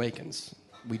Force Awakens.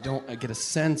 We don't get a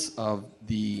sense of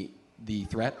the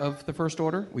threat of the First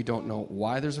Order. We don't know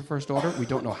why there's a First Order. We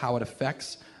don't know how it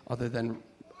affects, other than,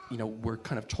 we're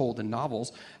kind of told in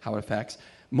novels how it affects.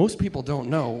 Most people don't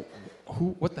know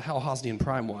what the hell Hosnian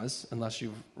Prime was, unless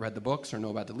you've read the books or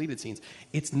know about deleted scenes.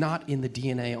 It's not in the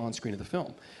DNA on screen of the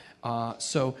film.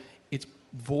 So it's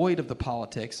void of the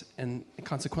politics and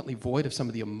consequently void of some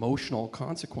of the emotional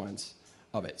consequence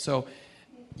of it. So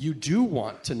you do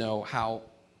want to know how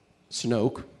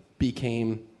Snoke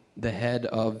became the head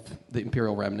of the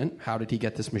Imperial Remnant. How did he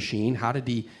get this machine? How did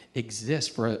he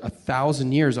exist for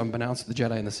 1,000 years unbeknownst to the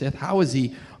Jedi and the Sith? How is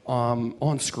he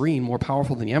on screen more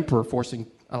powerful than the Emperor,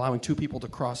 allowing two people to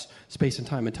cross space and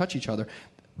time and touch each other?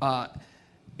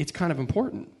 It's kind of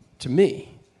important to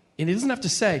me. And he doesn't have to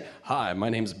say, hi, my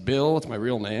name's Bill, it's my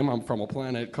real name, I'm from a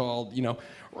planet called,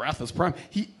 Rathus Prime.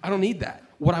 I don't need that.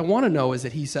 What I want to know is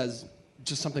that he says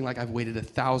just something like, I've waited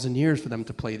 1,000 years for them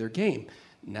to play their game.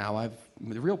 Now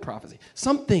the real prophecy.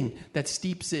 Something that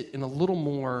steeps it in a little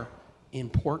more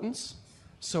importance.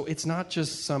 So it's not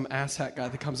just some asshat guy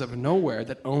that comes out of nowhere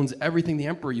that owns everything the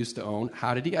Emperor used to own.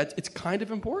 How did he? It's kind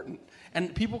of important.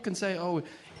 And people can say, oh,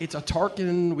 it's a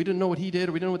Tarkin, we didn't know what he did,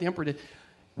 or we didn't know what the Emperor did.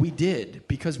 We did,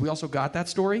 because we also got that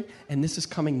story, and this is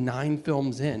coming 9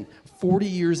 films in, 40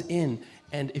 years in,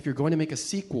 and if you're going to make a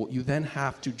sequel, you then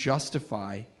have to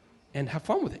justify and have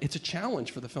fun with it. It's a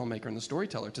challenge for the filmmaker and the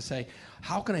storyteller to say,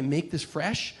 how can I make this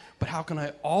fresh, but how can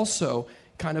I also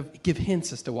kind of give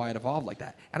hints as to why it evolved like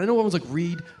that? And I know everyone's like,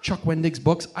 read Chuck Wendig's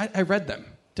books. I read them.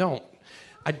 Don't.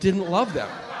 I didn't love them.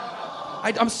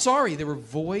 I'm sorry. They were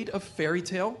void of fairy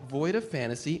tale, void of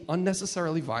fantasy,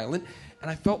 unnecessarily violent,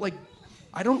 and I felt like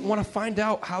I don't want to find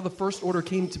out how the First Order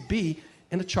came to be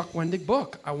in a Chuck Wendig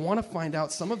book. I want to find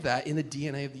out some of that in the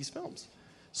DNA of these films.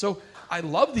 So I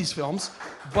love these films,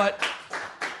 but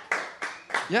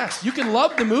yes, you can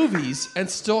love the movies and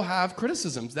still have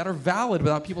criticisms that are valid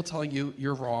without people telling you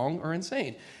you're wrong or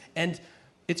insane. And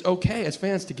it's okay as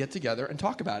fans to get together and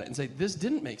talk about it and say, this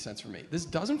didn't make sense for me. This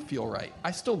doesn't feel right.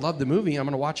 I still love the movie. I'm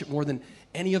going to watch it more than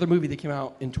any other movie that came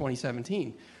out in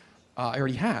 2017. I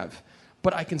already have.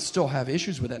 But I can still have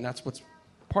issues with it, and that's what's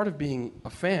part of being a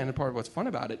fan, and part of what's fun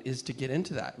about it is to get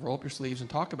into that, roll up your sleeves and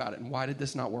talk about it, and why did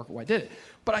this not work, why did it?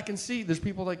 But I can see there's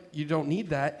people like, you don't need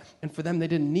that, and for them, they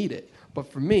didn't need it.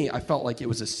 But for me, I felt like it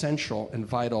was essential and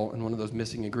vital and one of those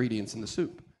missing ingredients in the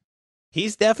soup.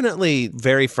 He's definitely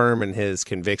very firm in his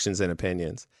convictions and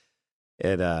opinions.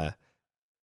 I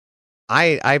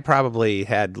probably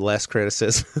had less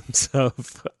criticisms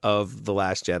of The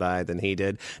Last Jedi than he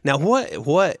did. Now,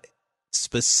 what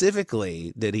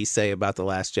specifically did he say about The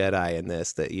Last Jedi in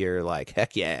this that you're like,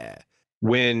 heck yeah?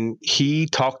 When he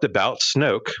talked about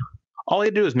Snoke, all he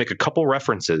had to do is make a couple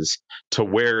references to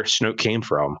where Snoke came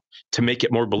from to make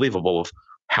it more believable of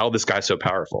how this guy's so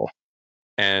powerful.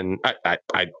 And I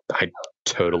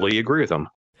totally agree with him.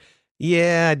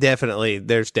 Yeah, definitely.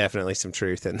 There's definitely some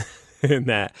truth in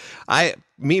that.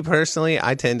 Me personally,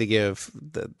 I tend to give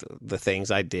the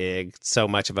things I dig so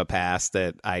much of a pass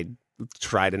that I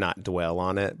try to not dwell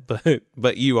on it.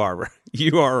 But you are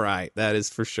right. That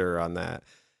is for sure on that.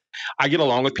 I get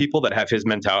along with people that have his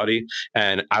mentality,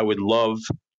 and I would love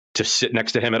to sit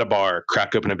next to him at a bar,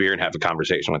 crack open a beer, and have a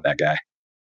conversation with that guy.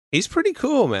 He's pretty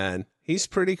cool, man. He's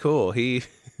pretty cool. He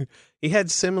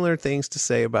had similar things to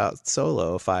say about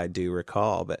Solo, if I do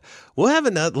recall. But we'll have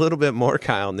a little bit more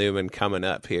Kyle Newman coming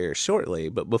up here shortly.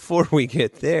 But before we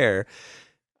get there,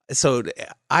 so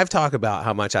I've talked about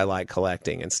how much I like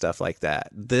collecting and stuff like that.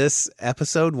 This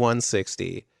episode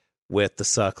 160 with the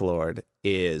Suck Lord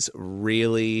is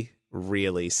really,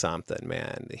 really something,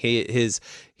 man.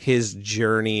 His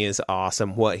journey is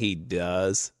awesome. What he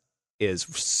does is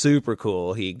super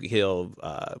cool. He'll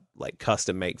like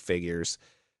custom make figures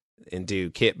and do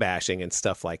kit bashing and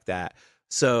stuff like that.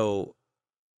 So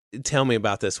tell me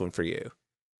about this one for you.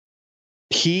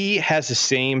 He has the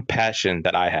same passion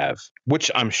that I have,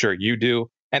 which I'm sure you do,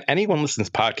 and anyone listening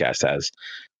to this podcast has.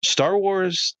 Star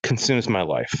Wars consumes my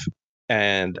life,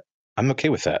 and I'm okay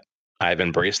with that. I've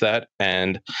embraced that,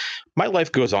 and my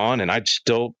life goes on, and I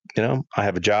still, I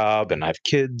have a job, and I have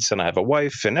kids, and I have a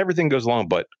wife, and everything goes along,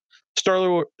 but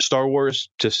Star Wars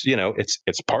just,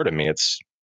 it's part of me. It's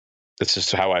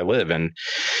just how I live. And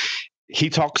he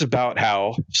talks about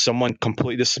how someone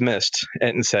completely dismissed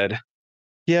it and said,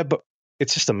 yeah, but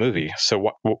it's just a movie.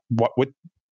 So what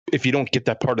if you don't get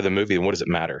that part of the movie, then what does it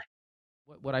matter?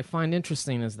 What I find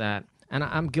interesting is that, and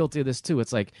I'm guilty of this too,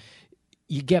 it's like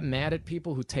you get mad at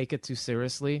people who take it too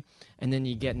seriously, and then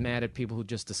you get mad at people who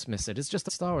just dismiss it. It's just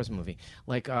a Star Wars movie.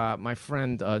 Like my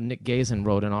friend Nick Gazin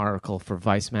wrote an article for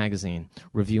Vice magazine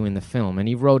reviewing the film, and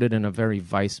he wrote it in a very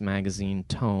Vice magazine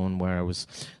tone where it was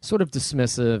sort of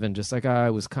dismissive and just like,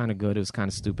 it was kind of good, it was kind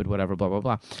of stupid, whatever, blah, blah,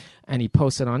 blah. And he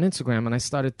posted on Instagram, and I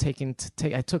started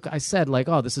I said like,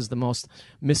 oh, this is the most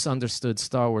misunderstood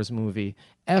Star Wars movie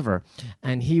ever.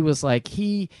 And he was like,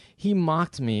 he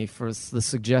mocked me for the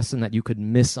suggestion that you could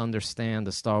misunderstand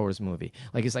the Star Wars movie.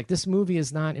 Like, he's like, this movie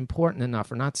is not important enough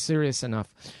or not serious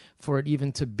enough for it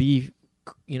even to be,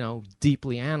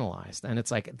 deeply analyzed. And it's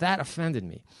like, that offended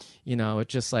me.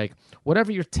 It's just like,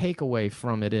 whatever your takeaway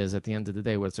from it is at the end of the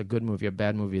day, whether it's a good movie, a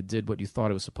bad movie, it did what you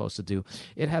thought it was supposed to do.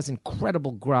 It has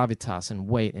incredible gravitas and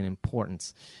weight and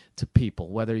importance to people,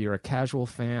 whether you're a casual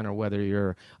fan or whether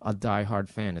you're a diehard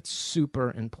fan. It's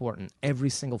super important.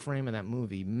 Every single frame of that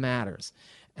movie matters.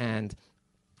 And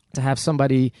to have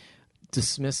somebody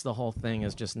dismiss the whole thing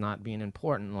as just not being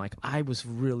important, like, I was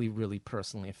really, really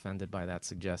personally offended by that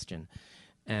suggestion.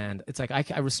 And it's like,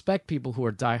 I respect people who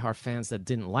are diehard fans that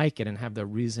didn't like it and have their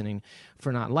reasoning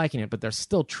for not liking it, but they're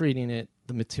still treating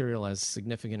the material as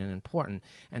significant and important.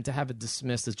 And to have it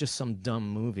dismissed as just some dumb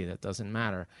movie that doesn't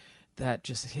matter, that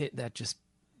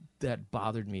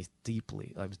bothered me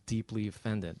deeply. I was deeply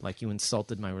offended. Like, you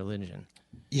insulted my religion.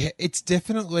 Yeah, it's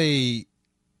definitely,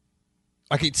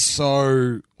 like it's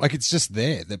so like it's just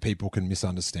there that people can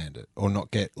misunderstand it or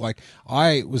not get. Like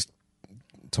I was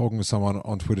talking to someone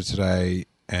on Twitter today,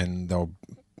 and they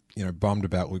were, bummed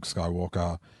about Luke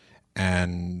Skywalker,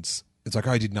 and it's like,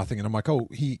 oh, he did nothing, and I'm like, oh,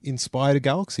 he inspired a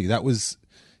galaxy. That was,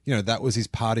 that was his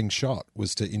parting shot,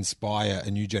 was to inspire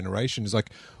a new generation. It's like,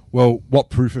 well, what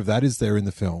proof of that is there in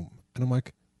the film? And I'm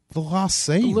like, the last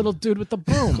scene. The little dude with the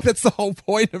broom. That's the whole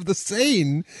point of the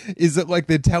scene, is that like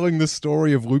they're telling the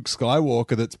story of Luke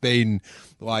Skywalker that's been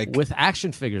like... With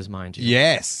action figures, mind you.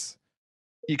 Yes.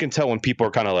 You can tell when people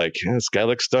are kind of like, this guy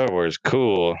likes Star Wars,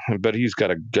 cool. I bet he's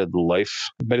got a good life.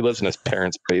 I bet he lives in his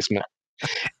parents' basement.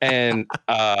 And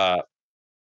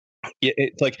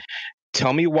it's like,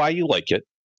 tell me why you like it.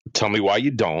 Tell me why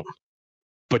you don't.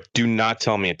 But do not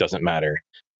tell me it doesn't matter.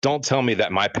 Don't tell me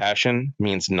that my passion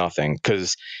means nothing,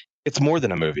 because it's more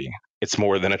than a movie. It's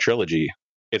more than a trilogy.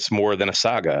 It's more than a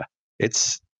saga.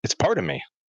 It's part of me.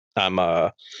 I'm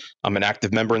an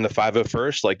active member in the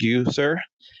 501st, like you, sir.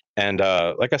 And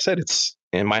like I said, it's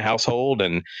in my household,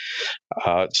 and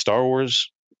Star Wars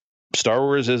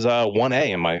is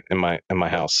 1A in my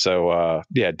house. So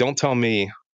yeah, don't tell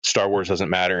me Star Wars doesn't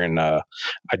matter. And I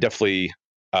definitely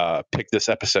picked this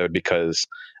episode because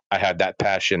I had that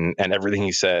passion, and everything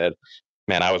he said,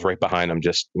 man, I was right behind him.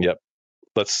 Just, yep.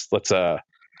 Let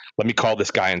me call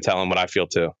this guy and tell him what I feel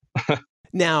too.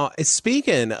 Now,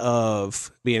 speaking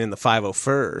of being in the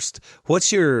 501st,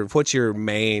 what's your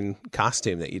main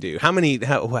costume that you do? How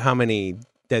many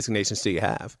designations do you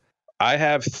have? I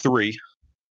have 3.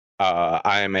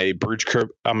 I'm a bridge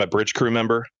crew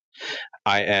member.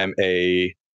 I am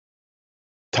a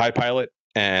TIE pilot,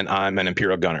 and I'm an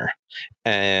Imperial gunner.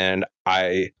 And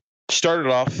I started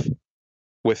off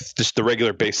with just the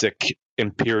regular basic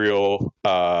Imperial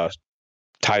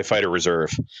TIE Fighter Reserve.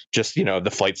 Just, the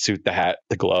flight suit, the hat,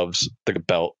 the gloves, the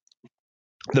belt,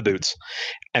 the boots.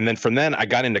 And then from then I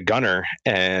got into gunner,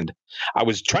 and I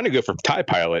was trying to go for TIE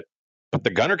pilot, but the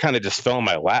gunner kind of just fell in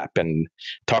my lap, and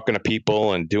talking to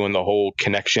people and doing the whole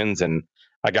connections. And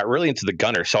I got really into the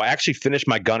gunner. So I actually finished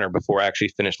my gunner before I actually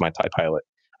finished my TIE pilot.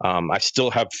 I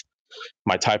still have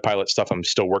my TIE pilot stuff I'm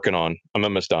still working on. I'm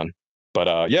almost done.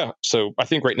 But yeah, so I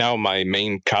think right now my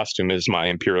main costume is my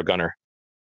Imperial gunner.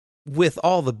 With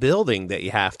all the building that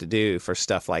you have to do for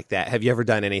stuff like that, have you ever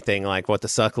done anything like what the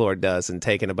Sucklord does and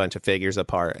taken a bunch of figures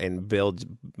apart and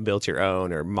built your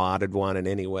own or modded one in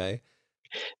any way?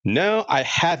 No, I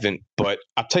haven't. But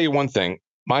I'll tell you one thing.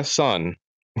 My son,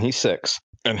 he's 6,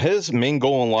 and his main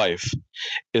goal in life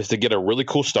is to get a really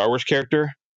cool Star Wars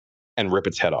character and rip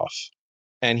its head off.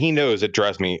 And he knows it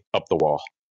drives me up the wall.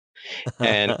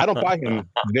 And I don't buy him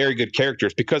very good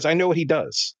characters because I know what he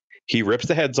does. He rips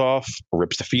the heads off,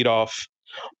 rips the feet off.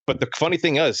 But the funny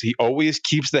thing is, he always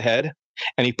keeps the head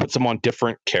and he puts them on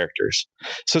different characters.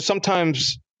 So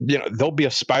sometimes, there'll be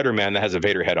a Spider-Man that has a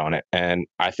Vader head on it. And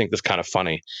I think that's kind of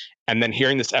funny. And then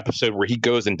hearing this episode where he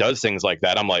goes and does things like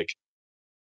that, I'm like,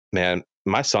 man,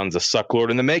 my son's a Sucklord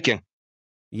in the making.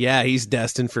 Yeah, he's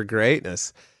destined for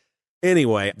greatness.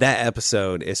 Anyway, that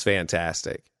episode is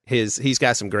fantastic. He's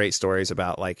got some great stories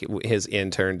about like his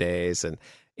intern days, and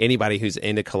anybody who's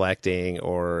into collecting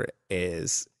or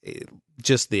is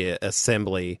just the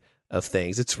assembly of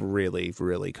things. It's really,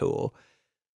 really cool.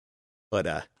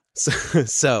 But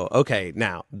so okay,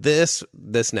 now this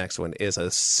next one is a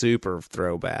super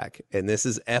throwback, and this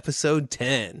is episode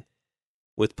 10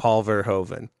 with Paul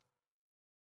Verhoeven.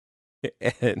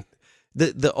 And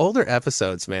the older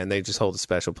episodes, man, they just hold a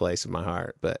special place in my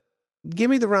heart. But give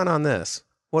me the run on this.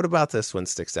 What about this one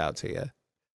sticks out to you?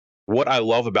 What I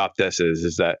love about this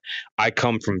is that I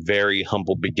come from very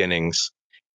humble beginnings,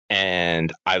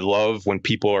 and I love when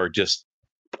people are just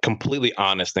completely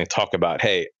honest and they talk about,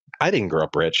 hey, I didn't grow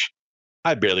up rich.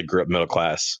 I barely grew up middle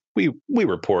class. We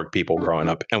were poor people growing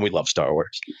up, and we love Star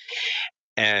Wars.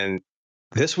 And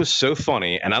this was so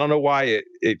funny, and I don't know why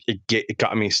it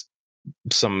got me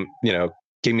some,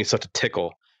 gave me such a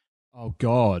tickle. Oh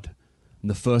God.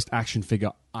 The first action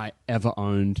figure I ever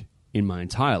owned in my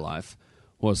entire life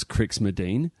was Crix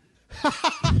Medine.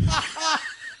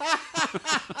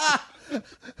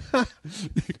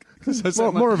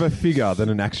 More of a figure than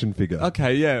an action figure.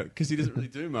 Okay, yeah, because he doesn't really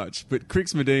do much. But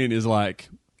Crix Medine is like,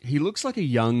 he looks like a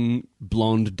young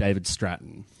blonde David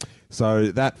Stratton.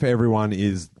 So that, for everyone,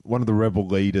 is one of the rebel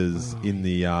leaders in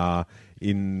the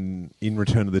in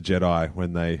Return of the Jedi,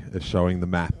 when they are showing the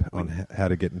map on how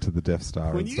to get into the Death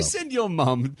Star. When you send your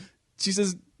mum, she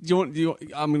says,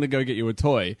 I'm going to go get you a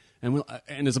toy. And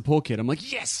as a poor kid, I'm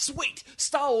like, yes, sweet,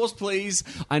 Star Wars, please.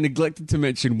 I neglected to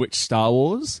mention which Star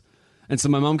Wars. And so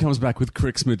my mum comes back with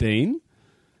Crix Medine.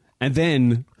 And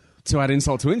then to add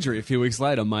insult to injury, a few weeks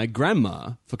later, my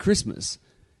grandma for Christmas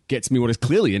gets me what is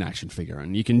clearly an action figure,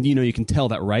 and you can tell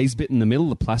that raised bit in the middle,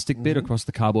 the plastic bit across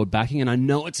the cardboard backing, and I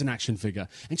know it's an action figure,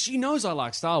 and she knows I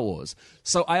like Star Wars.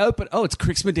 So I open, it's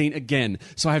Crix Madine again.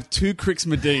 So I have 2 Crix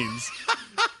Madines.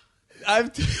 I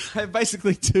have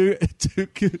basically two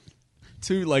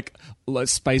like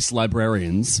space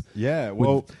librarians. Yeah,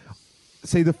 well,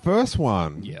 see the first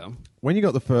one. Yeah. When you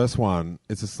got the first one,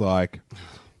 it's just like,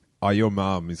 oh, your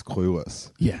mum is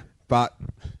clueless. Yeah. But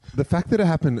the fact that it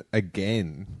happened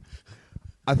again,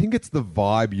 I think it's the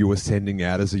vibe you were sending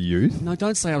out as a youth. No,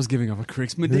 don't say I was giving off a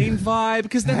Crix Madine vibe,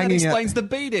 because then that explains the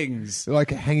beatings. Like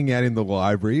hanging out in the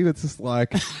library. It's just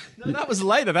like... No, that was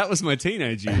later. That was my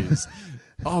teenage years.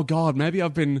 Oh, God, maybe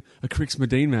I've been a Crix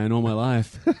Madine man all my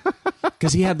life.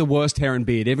 Because he had the worst hair and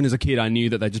beard. Even as a kid, I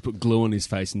knew that they just put glue on his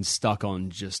face and stuck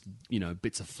on just,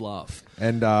 bits of fluff.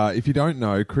 And if you don't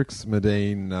know, Crix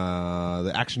Madine,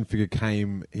 the action figure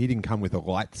he didn't come with a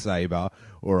lightsaber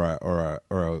or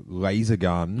a laser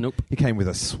gun. Nope. He came with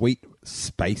a sweet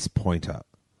space pointer.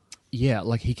 Yeah,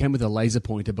 like he came with a laser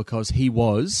pointer because he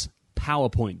was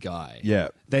PowerPoint guy. Yeah.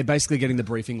 They're basically getting the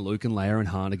briefing. Luke and Leia and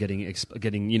Han are getting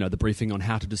the briefing on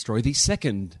how to destroy the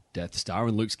second Death Star,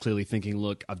 and Luke's clearly thinking,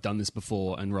 look, I've done this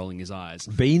before, and rolling his eyes.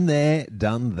 Been there,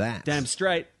 done that. Damn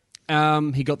straight.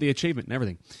 He got the achievement and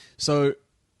everything. So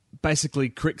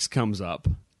basically Crix comes up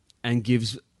and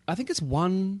gives, I think it's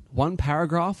one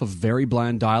paragraph of very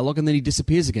bland dialogue, and then he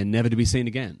disappears again, never to be seen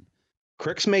again.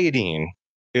 Crix Madine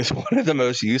is one of the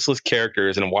most useless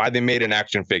characters, and why they made an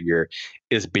action figure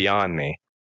is beyond me.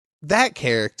 That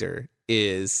character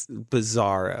is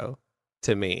bizarro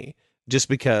to me, just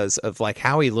because of like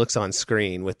how he looks on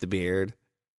screen with the beard.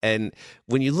 And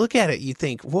when you look at it, you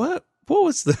think, what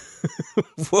was the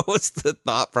what was the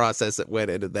thought process that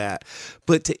went into that?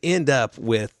 But to end up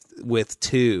with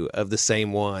 2 of the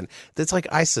same one, that's like,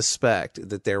 I suspect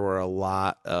that there were a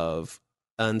lot of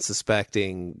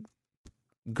unsuspecting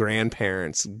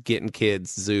grandparents getting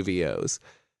kids Zuvios.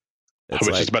 I was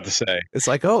just about to say. It's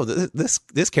like, oh,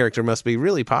 this character must be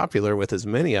really popular with as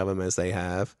many of them as they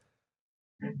have.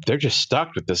 They're just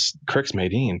stuck with this Crix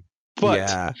Madine. But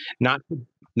yeah.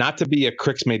 Not to be a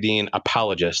Crix Madine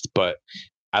apologist, but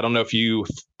I don't know if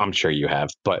I'm sure you have,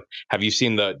 but have you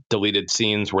seen the deleted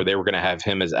scenes where they were going to have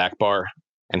him as Akbar,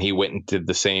 and he went and did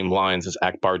the same lines as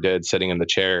Akbar did, sitting in the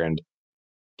chair, and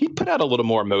he put out a little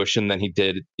more emotion than he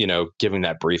did, giving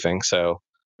that briefing. So,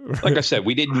 like I said,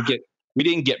 we didn't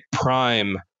get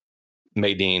prime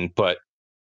Madine, but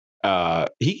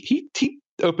he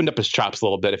opened up his chops a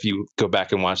little bit if you go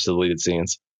back and watch the deleted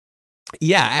scenes.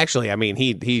 Yeah, actually, I mean,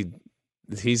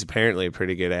 he's apparently a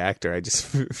pretty good actor. I just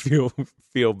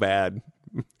feel bad.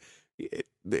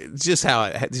 Just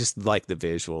just like the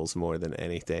visuals more than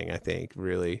anything, I think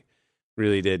really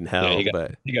didn't help.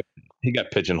 Yeah, he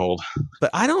got pigeonholed. But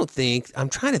I'm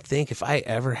trying to think if I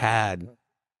ever had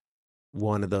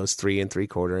one of those 3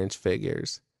 3/4 inch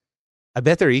figures. I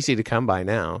bet they're easy to come by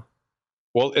now.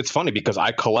 Well, it's funny because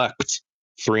I collect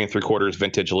 3 3/4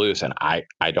 vintage loose, and I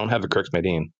don't have a Crix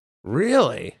Madine.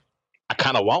 Really? I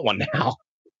kind of want one now,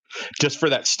 just for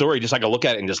that story. Just so I can look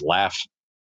at it and just laugh.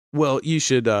 Well, you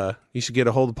should get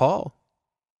a hold of Paul.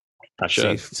 I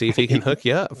should see if he can hook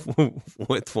you up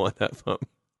with one of them.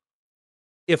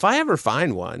 If I ever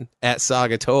find one at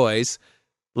Saga Toys,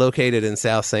 located in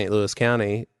South St. Louis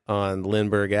County on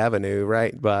Lindbergh Avenue,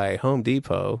 right by Home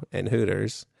Depot and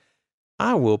Hooters,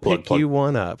 I will pick you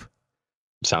one up.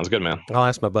 Sounds good, man. I'll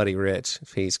ask my buddy Rich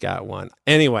if he's got one.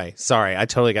 Anyway, sorry, I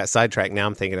totally got sidetracked. Now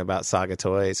I'm thinking about Saga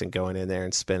Toys and going in there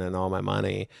and spending all my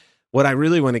money. What I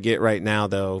really want to get right now,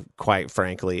 though, quite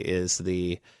frankly, is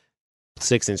the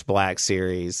 6-inch Black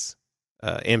Series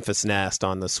Enfys Nest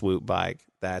on the Swoop bike.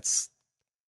 That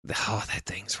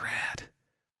thing's rad.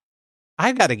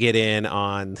 I've got to get in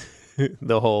on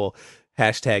the whole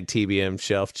hashtag TBM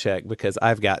shelf check, because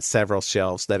I've got several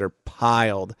shelves that are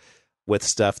piled with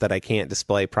stuff that I can't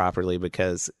display properly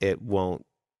because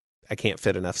I can't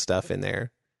fit enough stuff in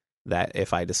there that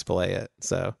if I display it.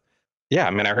 So yeah,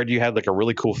 I mean, I heard you had like a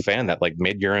really cool fan that like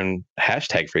made your own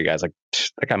hashtag for you guys. Like,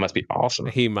 that guy must be awesome.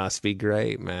 He must be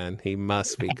great, man. He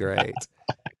must be great.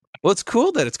 Well, it's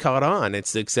cool that it's caught on.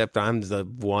 Except I'm the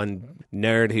one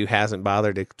nerd who hasn't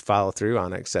bothered to follow through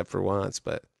on it except for once.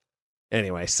 But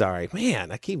anyway, sorry,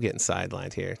 man. I keep getting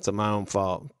sidelined here. It's my own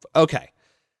fault. Okay.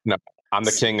 No, I'm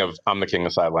the king of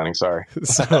sidelining. Sorry.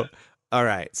 So, all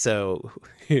right. So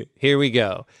here we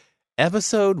go.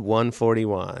 Episode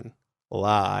 141,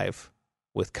 live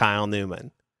with Kyle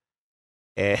Newman.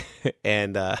 This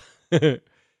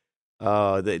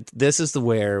is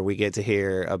where we get to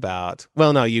hear about.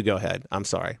 Well, no, you go ahead. I'm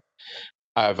sorry.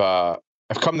 I've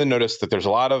come to notice that there's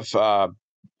a lot of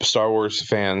Star Wars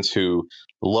fans who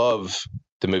love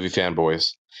the movie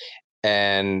fanboys,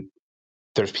 and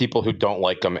there's people who don't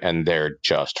like them, and they're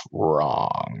just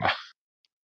wrong.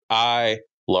 I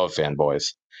love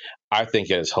fanboys. I think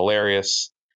it is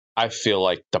hilarious. I feel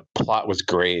like the plot was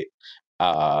great.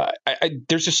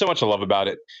 There's just so much I love about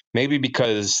it. Maybe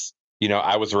because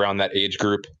I was around that age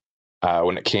group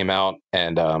when it came out,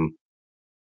 and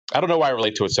I don't know why I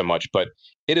relate to it so much, but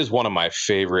it is one of my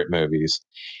favorite movies.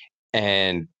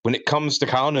 And when it comes to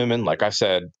Kyle Newman, like I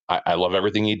said, I love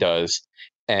everything he does.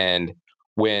 And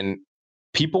when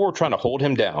people were trying to hold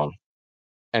him down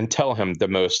and tell him the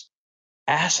most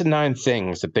asinine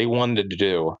things that they wanted to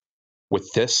do with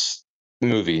this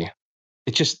movie,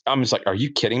 I'm just like, are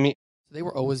you kidding me? They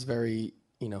were always very,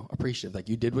 appreciative. Like,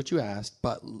 you did what you asked,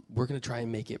 but we're going to try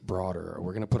and make it broader, or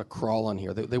we're going to put a crawl on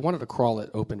here. They wanted a crawl that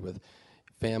opened with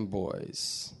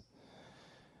fanboys,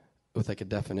 with like a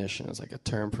definition. It's like a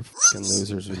term for fucking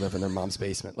losers who live in their mom's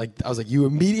basement. Like, I was like, you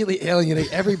immediately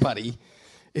alienate everybody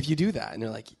if you do that. And they're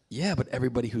like, yeah, but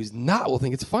everybody who's not will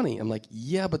think it's funny. I'm like,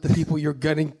 yeah, but the people you're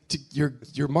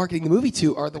marketing the movie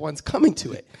to are the ones coming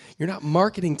to it. You're not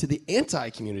marketing to the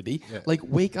anti-community. Yeah. Like,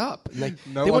 wake up. And like,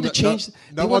 they wanted to change.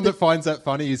 No one that finds that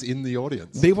funny is in the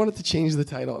audience. They wanted to change the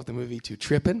title of the movie to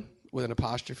Trippin' with an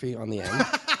apostrophe on the end.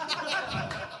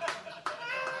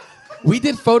 We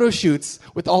did photo shoots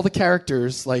with all the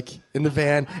characters, like, in the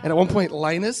van. And at one point,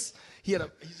 Linus, he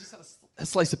just had a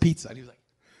slice of pizza. And he was like,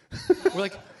 we're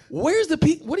like, where's the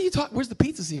pizza? What are you talking? Where's the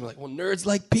pizza scene? We're like, well, nerds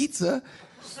like pizza.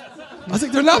 I was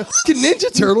like, they're not fucking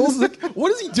Ninja Turtles. Like,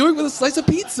 what is he doing with a slice of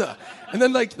pizza? And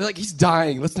then they're like, he's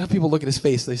dying. Let's not have people look at his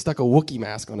face. So they stuck a Wookiee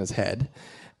mask on his head.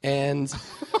 And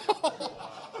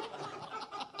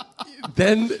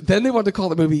then they wanted to call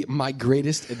the movie My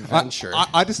Greatest Adventure.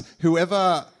 I just,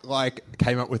 whoever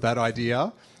came up with that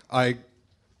idea,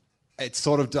 it's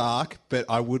sort of dark, but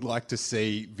I would like to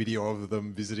see video of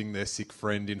them visiting their sick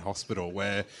friend in hospital,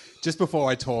 where just before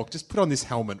I talk, just put on this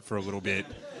helmet for a little bit.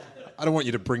 I don't want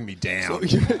you to bring me down.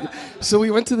 So we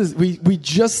went to this. We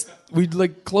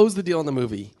closed the deal on the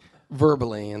movie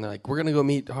verbally, and they're like, we're gonna go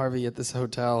meet Harvey at this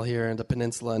hotel here in the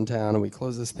peninsula in town, and we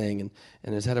close this thing,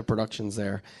 and his head of production's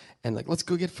there, and like, let's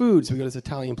go get food. So we go to this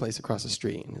Italian place across the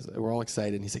street, and we're all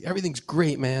excited. And he's like, everything's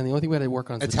great, man. The only thing we had to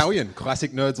work on is Italian,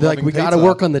 classic nerds. They're like, we got to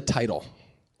work on the title.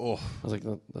 Oh, I was like,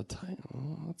 the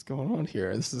title? What's going on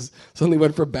here? This is suddenly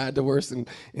went from bad to worse in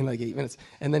like 8 minutes.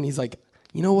 And then he's like,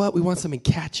 you know what? We want something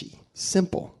catchy,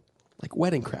 simple, like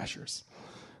Wedding Crashers.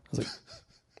 I was like,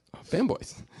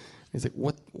 fanboys. He's like,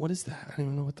 what is that? I don't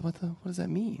even know what does that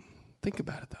mean? Think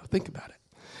about it though. Think about it.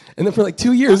 And then for like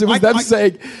 2 years, it was them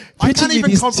saying, I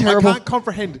can't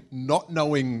comprehend not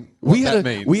knowing what that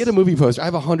means. We had a movie poster. I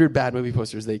have 100 bad movie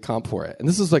posters. They comp for it. And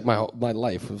this is like my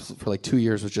life for like 2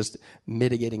 years was just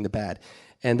mitigating the bad.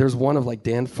 And there's one of like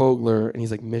Dan Fogler, and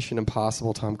he's like Mission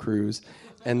Impossible, Tom Cruise.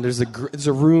 And there's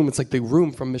a room. It's like the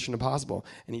room from Mission Impossible.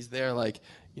 And he's there like,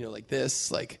 like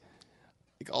this, like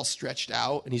all stretched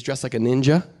out. And he's dressed like a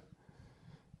ninja.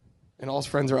 And all his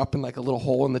friends are up in like a little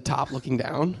hole in the top looking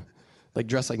down. Like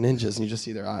dressed like ninjas, and you just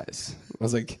see their eyes. I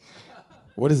was like,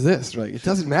 what is this? Like, it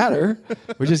doesn't matter.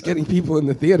 We're just getting people in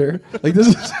the theater. Like, this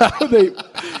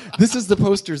is the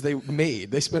posters they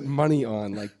made. They spent money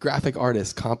on like graphic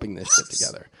artists comping this shit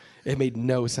together. It made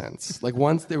no sense. Like,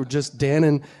 once they were just, Dan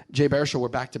and Jay Baruchel were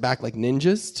back to back like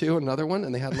ninjas too, another one,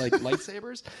 and they had like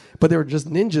lightsabers, but they were just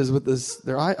ninjas with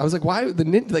their eye. I was like, why the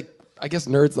ninja, like, I guess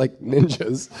nerds like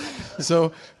ninjas.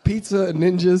 So pizza and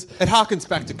ninjas. It harkens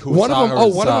back to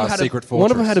Kurosawa's Secret Fortress.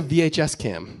 One of them had a VHS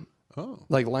cam. Oh.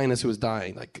 Like Linus, who was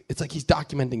dying. Like, it's like he's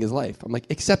documenting his life. I'm like,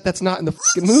 except that's not in the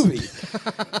fucking movie.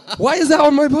 Why is that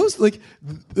on my post? Like,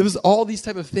 there was all these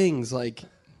type of things. Like,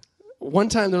 one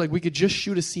time they're like, we could just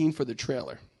shoot a scene for the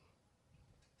trailer.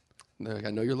 And they're like,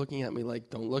 I know you're looking at me like,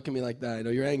 don't look at me like that. I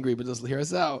know you're angry, but just hear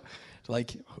us out.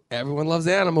 Like, everyone loves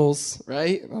animals,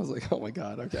 right? And I was like, oh my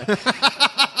God, okay.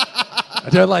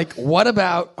 They're like, what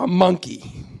about a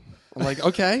monkey? I'm like,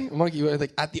 okay, a monkey.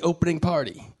 Like, at the opening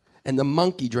party, and the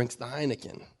monkey drinks the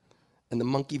Heineken, and the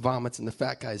monkey vomits in the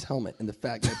fat guy's helmet, and the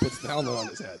fat guy puts the helmet on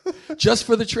his head, just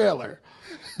for the trailer.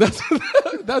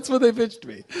 That's what they pitched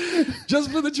me,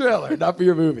 just for the trailer, not for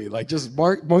your movie. Like, just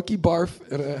monkey barf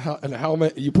and a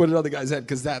helmet, and you put it on the guy's head,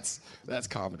 because that's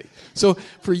comedy. So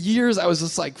for years, I was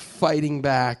just like fighting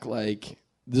back, like,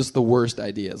 just the worst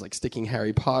ideas, like sticking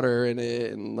Harry Potter in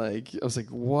it, and like, I was like,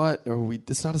 what are we?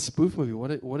 It's not a spoof movie.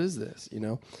 What is this?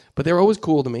 But they were always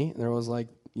cool to me, and they were always like,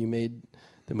 you made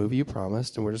the movie you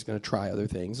promised, and we're just going to try other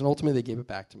things. And ultimately, they gave it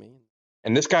back to me.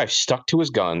 And this guy stuck to his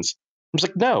guns. I was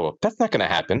like, no, that's not going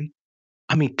to happen.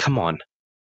 I mean, come on.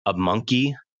 a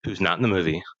monkey who's not in the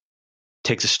movie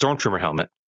takes a stormtrooper helmet,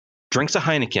 drinks a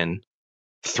Heineken,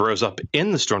 throws up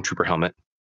in the stormtrooper helmet,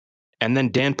 and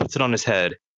then Dan puts it on his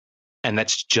head, and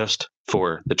that's just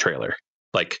for the trailer.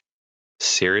 Like,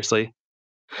 seriously?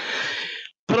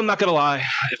 But I'm not going to lie.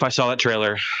 If I saw that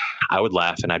trailer, I would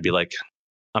laugh, and I'd be like,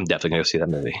 I'm definitely going to see that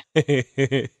movie.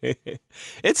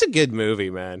 It's a good movie,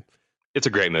 man. It's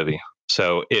a great movie.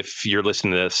 So if you're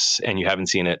listening to this and you haven't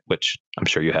seen it, which I'm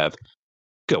sure you have,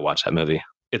 go watch that movie.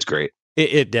 It's great.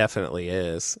 It definitely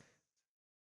is.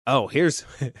 Oh, here's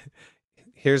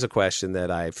a question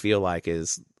that I feel like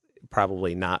is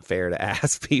probably not fair to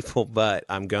ask people, but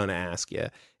I'm going to ask you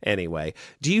anyway.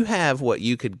 Do you have what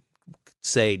you could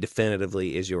say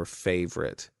definitively is your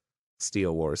favorite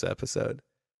Steele Wars episode?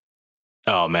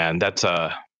 Oh man, that's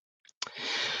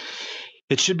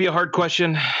it should be a hard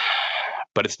question,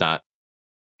 but it's not.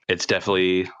 It's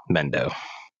definitely Mendo.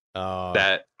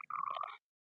 That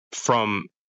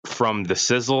from the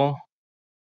sizzle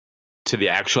to the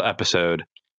actual episode,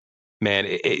 man,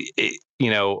 it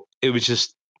was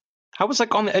just, I was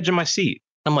like on the edge of my seat.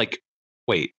 I'm like,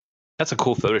 wait, that's a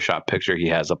cool Photoshop picture he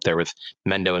has up there with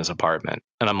Mendo in his apartment.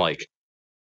 And I'm like,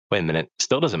 wait a minute,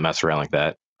 still doesn't mess around like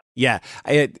that. Yeah,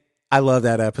 I love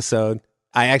that episode.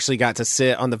 I actually got to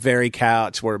sit on the very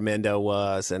couch where Mendo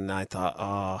was, and I thought,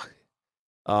 oh,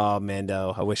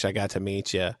 Mendo, I wish I got to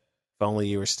meet you. If only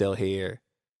you were still here.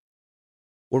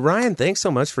 Well, Ryan, thanks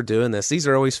so much for doing this. These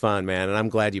are always fun, man, and I'm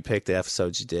glad you picked the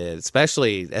episodes you did,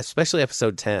 especially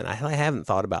episode 10. I haven't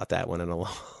thought about that one in a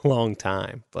long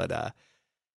time, but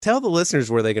tell the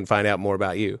listeners where they can find out more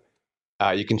about you.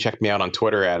 You can check me out on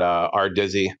Twitter at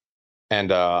rdizzy,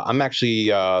 and I'm actually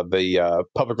the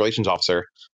public relations officer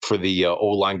for the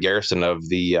Old Line Garrison of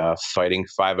the Fighting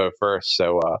 501st.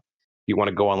 So if you want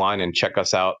to go online and check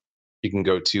us out, you can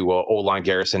go to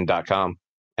oldlinegarrison.com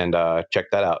and check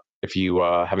that out. If you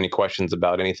have any questions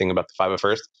about anything about the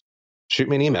 501st, shoot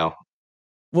me an email.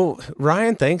 Well,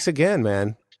 Ryan, thanks again,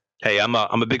 man. Hey, I'm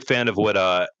a big fan of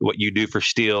what you do for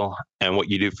Steele and what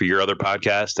you do for your other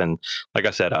podcast. And like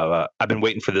I said, I've been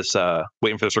waiting for this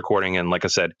recording. And like I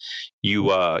said,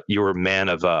 you're a man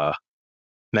of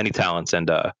many talents,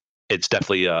 and it's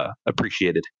definitely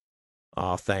appreciated.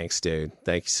 Oh, thanks, dude.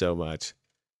 Thank you so much.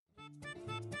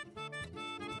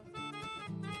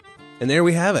 And there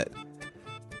we have it.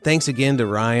 Thanks again to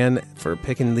Ryan for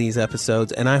picking these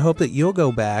episodes, and I hope that you'll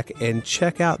go back and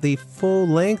check out the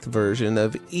full-length version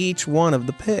of each one of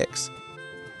the picks.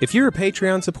 If you're a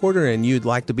Patreon supporter and you'd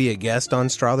like to be a guest on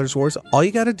Strothers Wars, all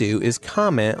you got to do is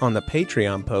comment on the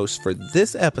Patreon post for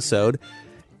this episode,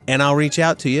 and I'll reach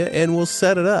out to you and we'll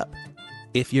set it up.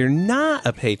 If you're not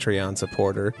a Patreon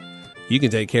supporter, you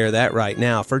can take care of that right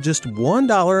now. For just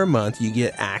 $1 a month, you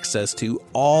get access to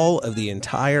all of the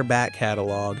entire back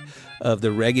catalog of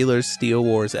the regular Steele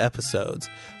Wars episodes.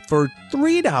 For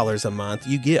 $3 a month,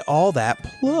 you get all that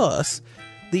plus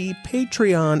the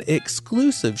Patreon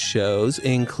exclusive shows,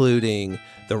 including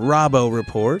the Robbo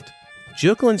Report,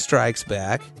 Juklin Strikes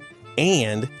Back,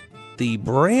 and the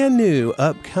brand new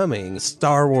upcoming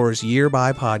Star Wars Year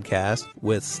By podcast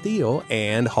with Steele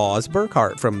and Hawes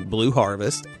Burkhart from Blue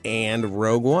Harvest and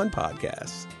Rogue One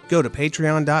podcasts. Go to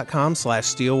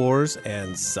patreon.com/Steele Wars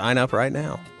and sign up right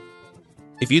now.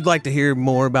 If you'd like to hear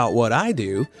more about what I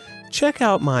do, check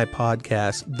out my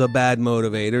podcast, The Bad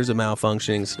Motivators, a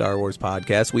malfunctioning Star Wars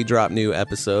podcast. We drop new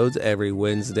episodes every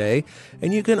Wednesday,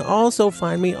 and you can also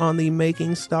find me on the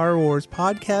Making Star Wars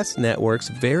Podcast Network's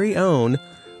very own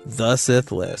The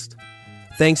Sith List.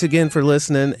 Thanks again for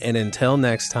listening, and until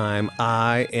next time,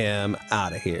 I am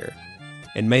out of here.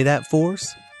 And may that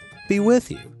Force be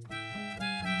with you.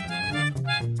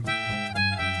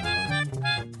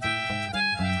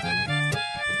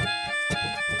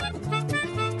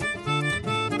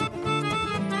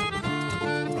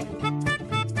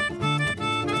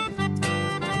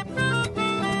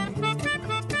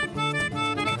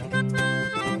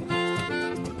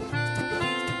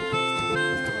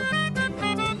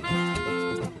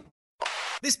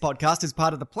 This podcast is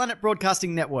part of the Planet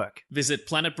Broadcasting Network. Visit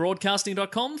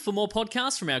planetbroadcasting.com for more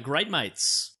podcasts from our great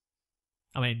mates.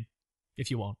 I mean, if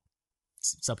you want.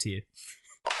 It's up to you.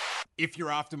 If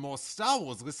you're after more Star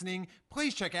Wars listening,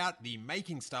 please check out the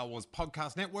Making Star Wars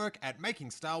Podcast Network at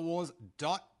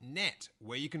makingstarwars.net,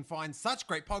 where you can find such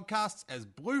great podcasts as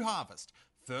Blue Harvest,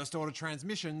 First Order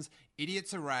Transmissions,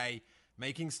 Idiot's Array,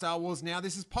 Making Star Wars Now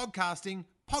This Is Podcasting,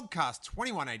 Podcast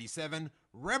 2187,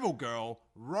 Rebel Girl,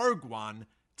 Rogue One,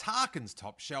 Tarkin's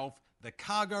Top Shelf, The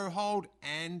Cargo Hold,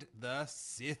 and The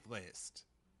Sith List.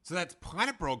 So that's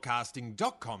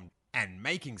planetbroadcasting.com and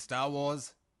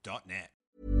makingstarwars.net.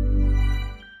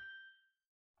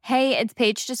 Hey, it's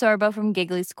Paige DeSorbo from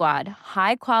Giggly Squad.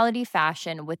 High quality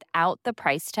fashion without the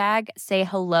price tag. Say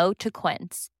hello to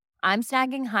Quince. I'm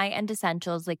snagging high-end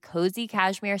essentials like cozy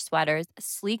cashmere sweaters,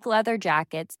 sleek leather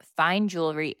jackets, fine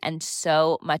jewelry, and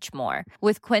so much more.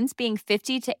 With Quince being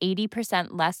 50 to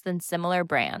 80% less than similar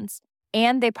brands.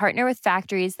 And they partner with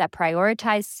factories that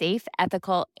prioritize safe,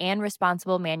 ethical, and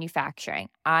responsible manufacturing.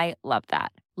 I love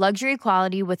that. Luxury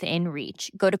quality within reach.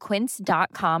 Go to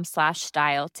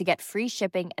quince.com/style to get free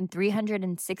shipping and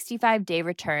 365-day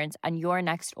returns on your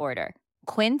next order.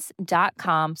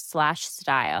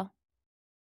 Quince.com/style.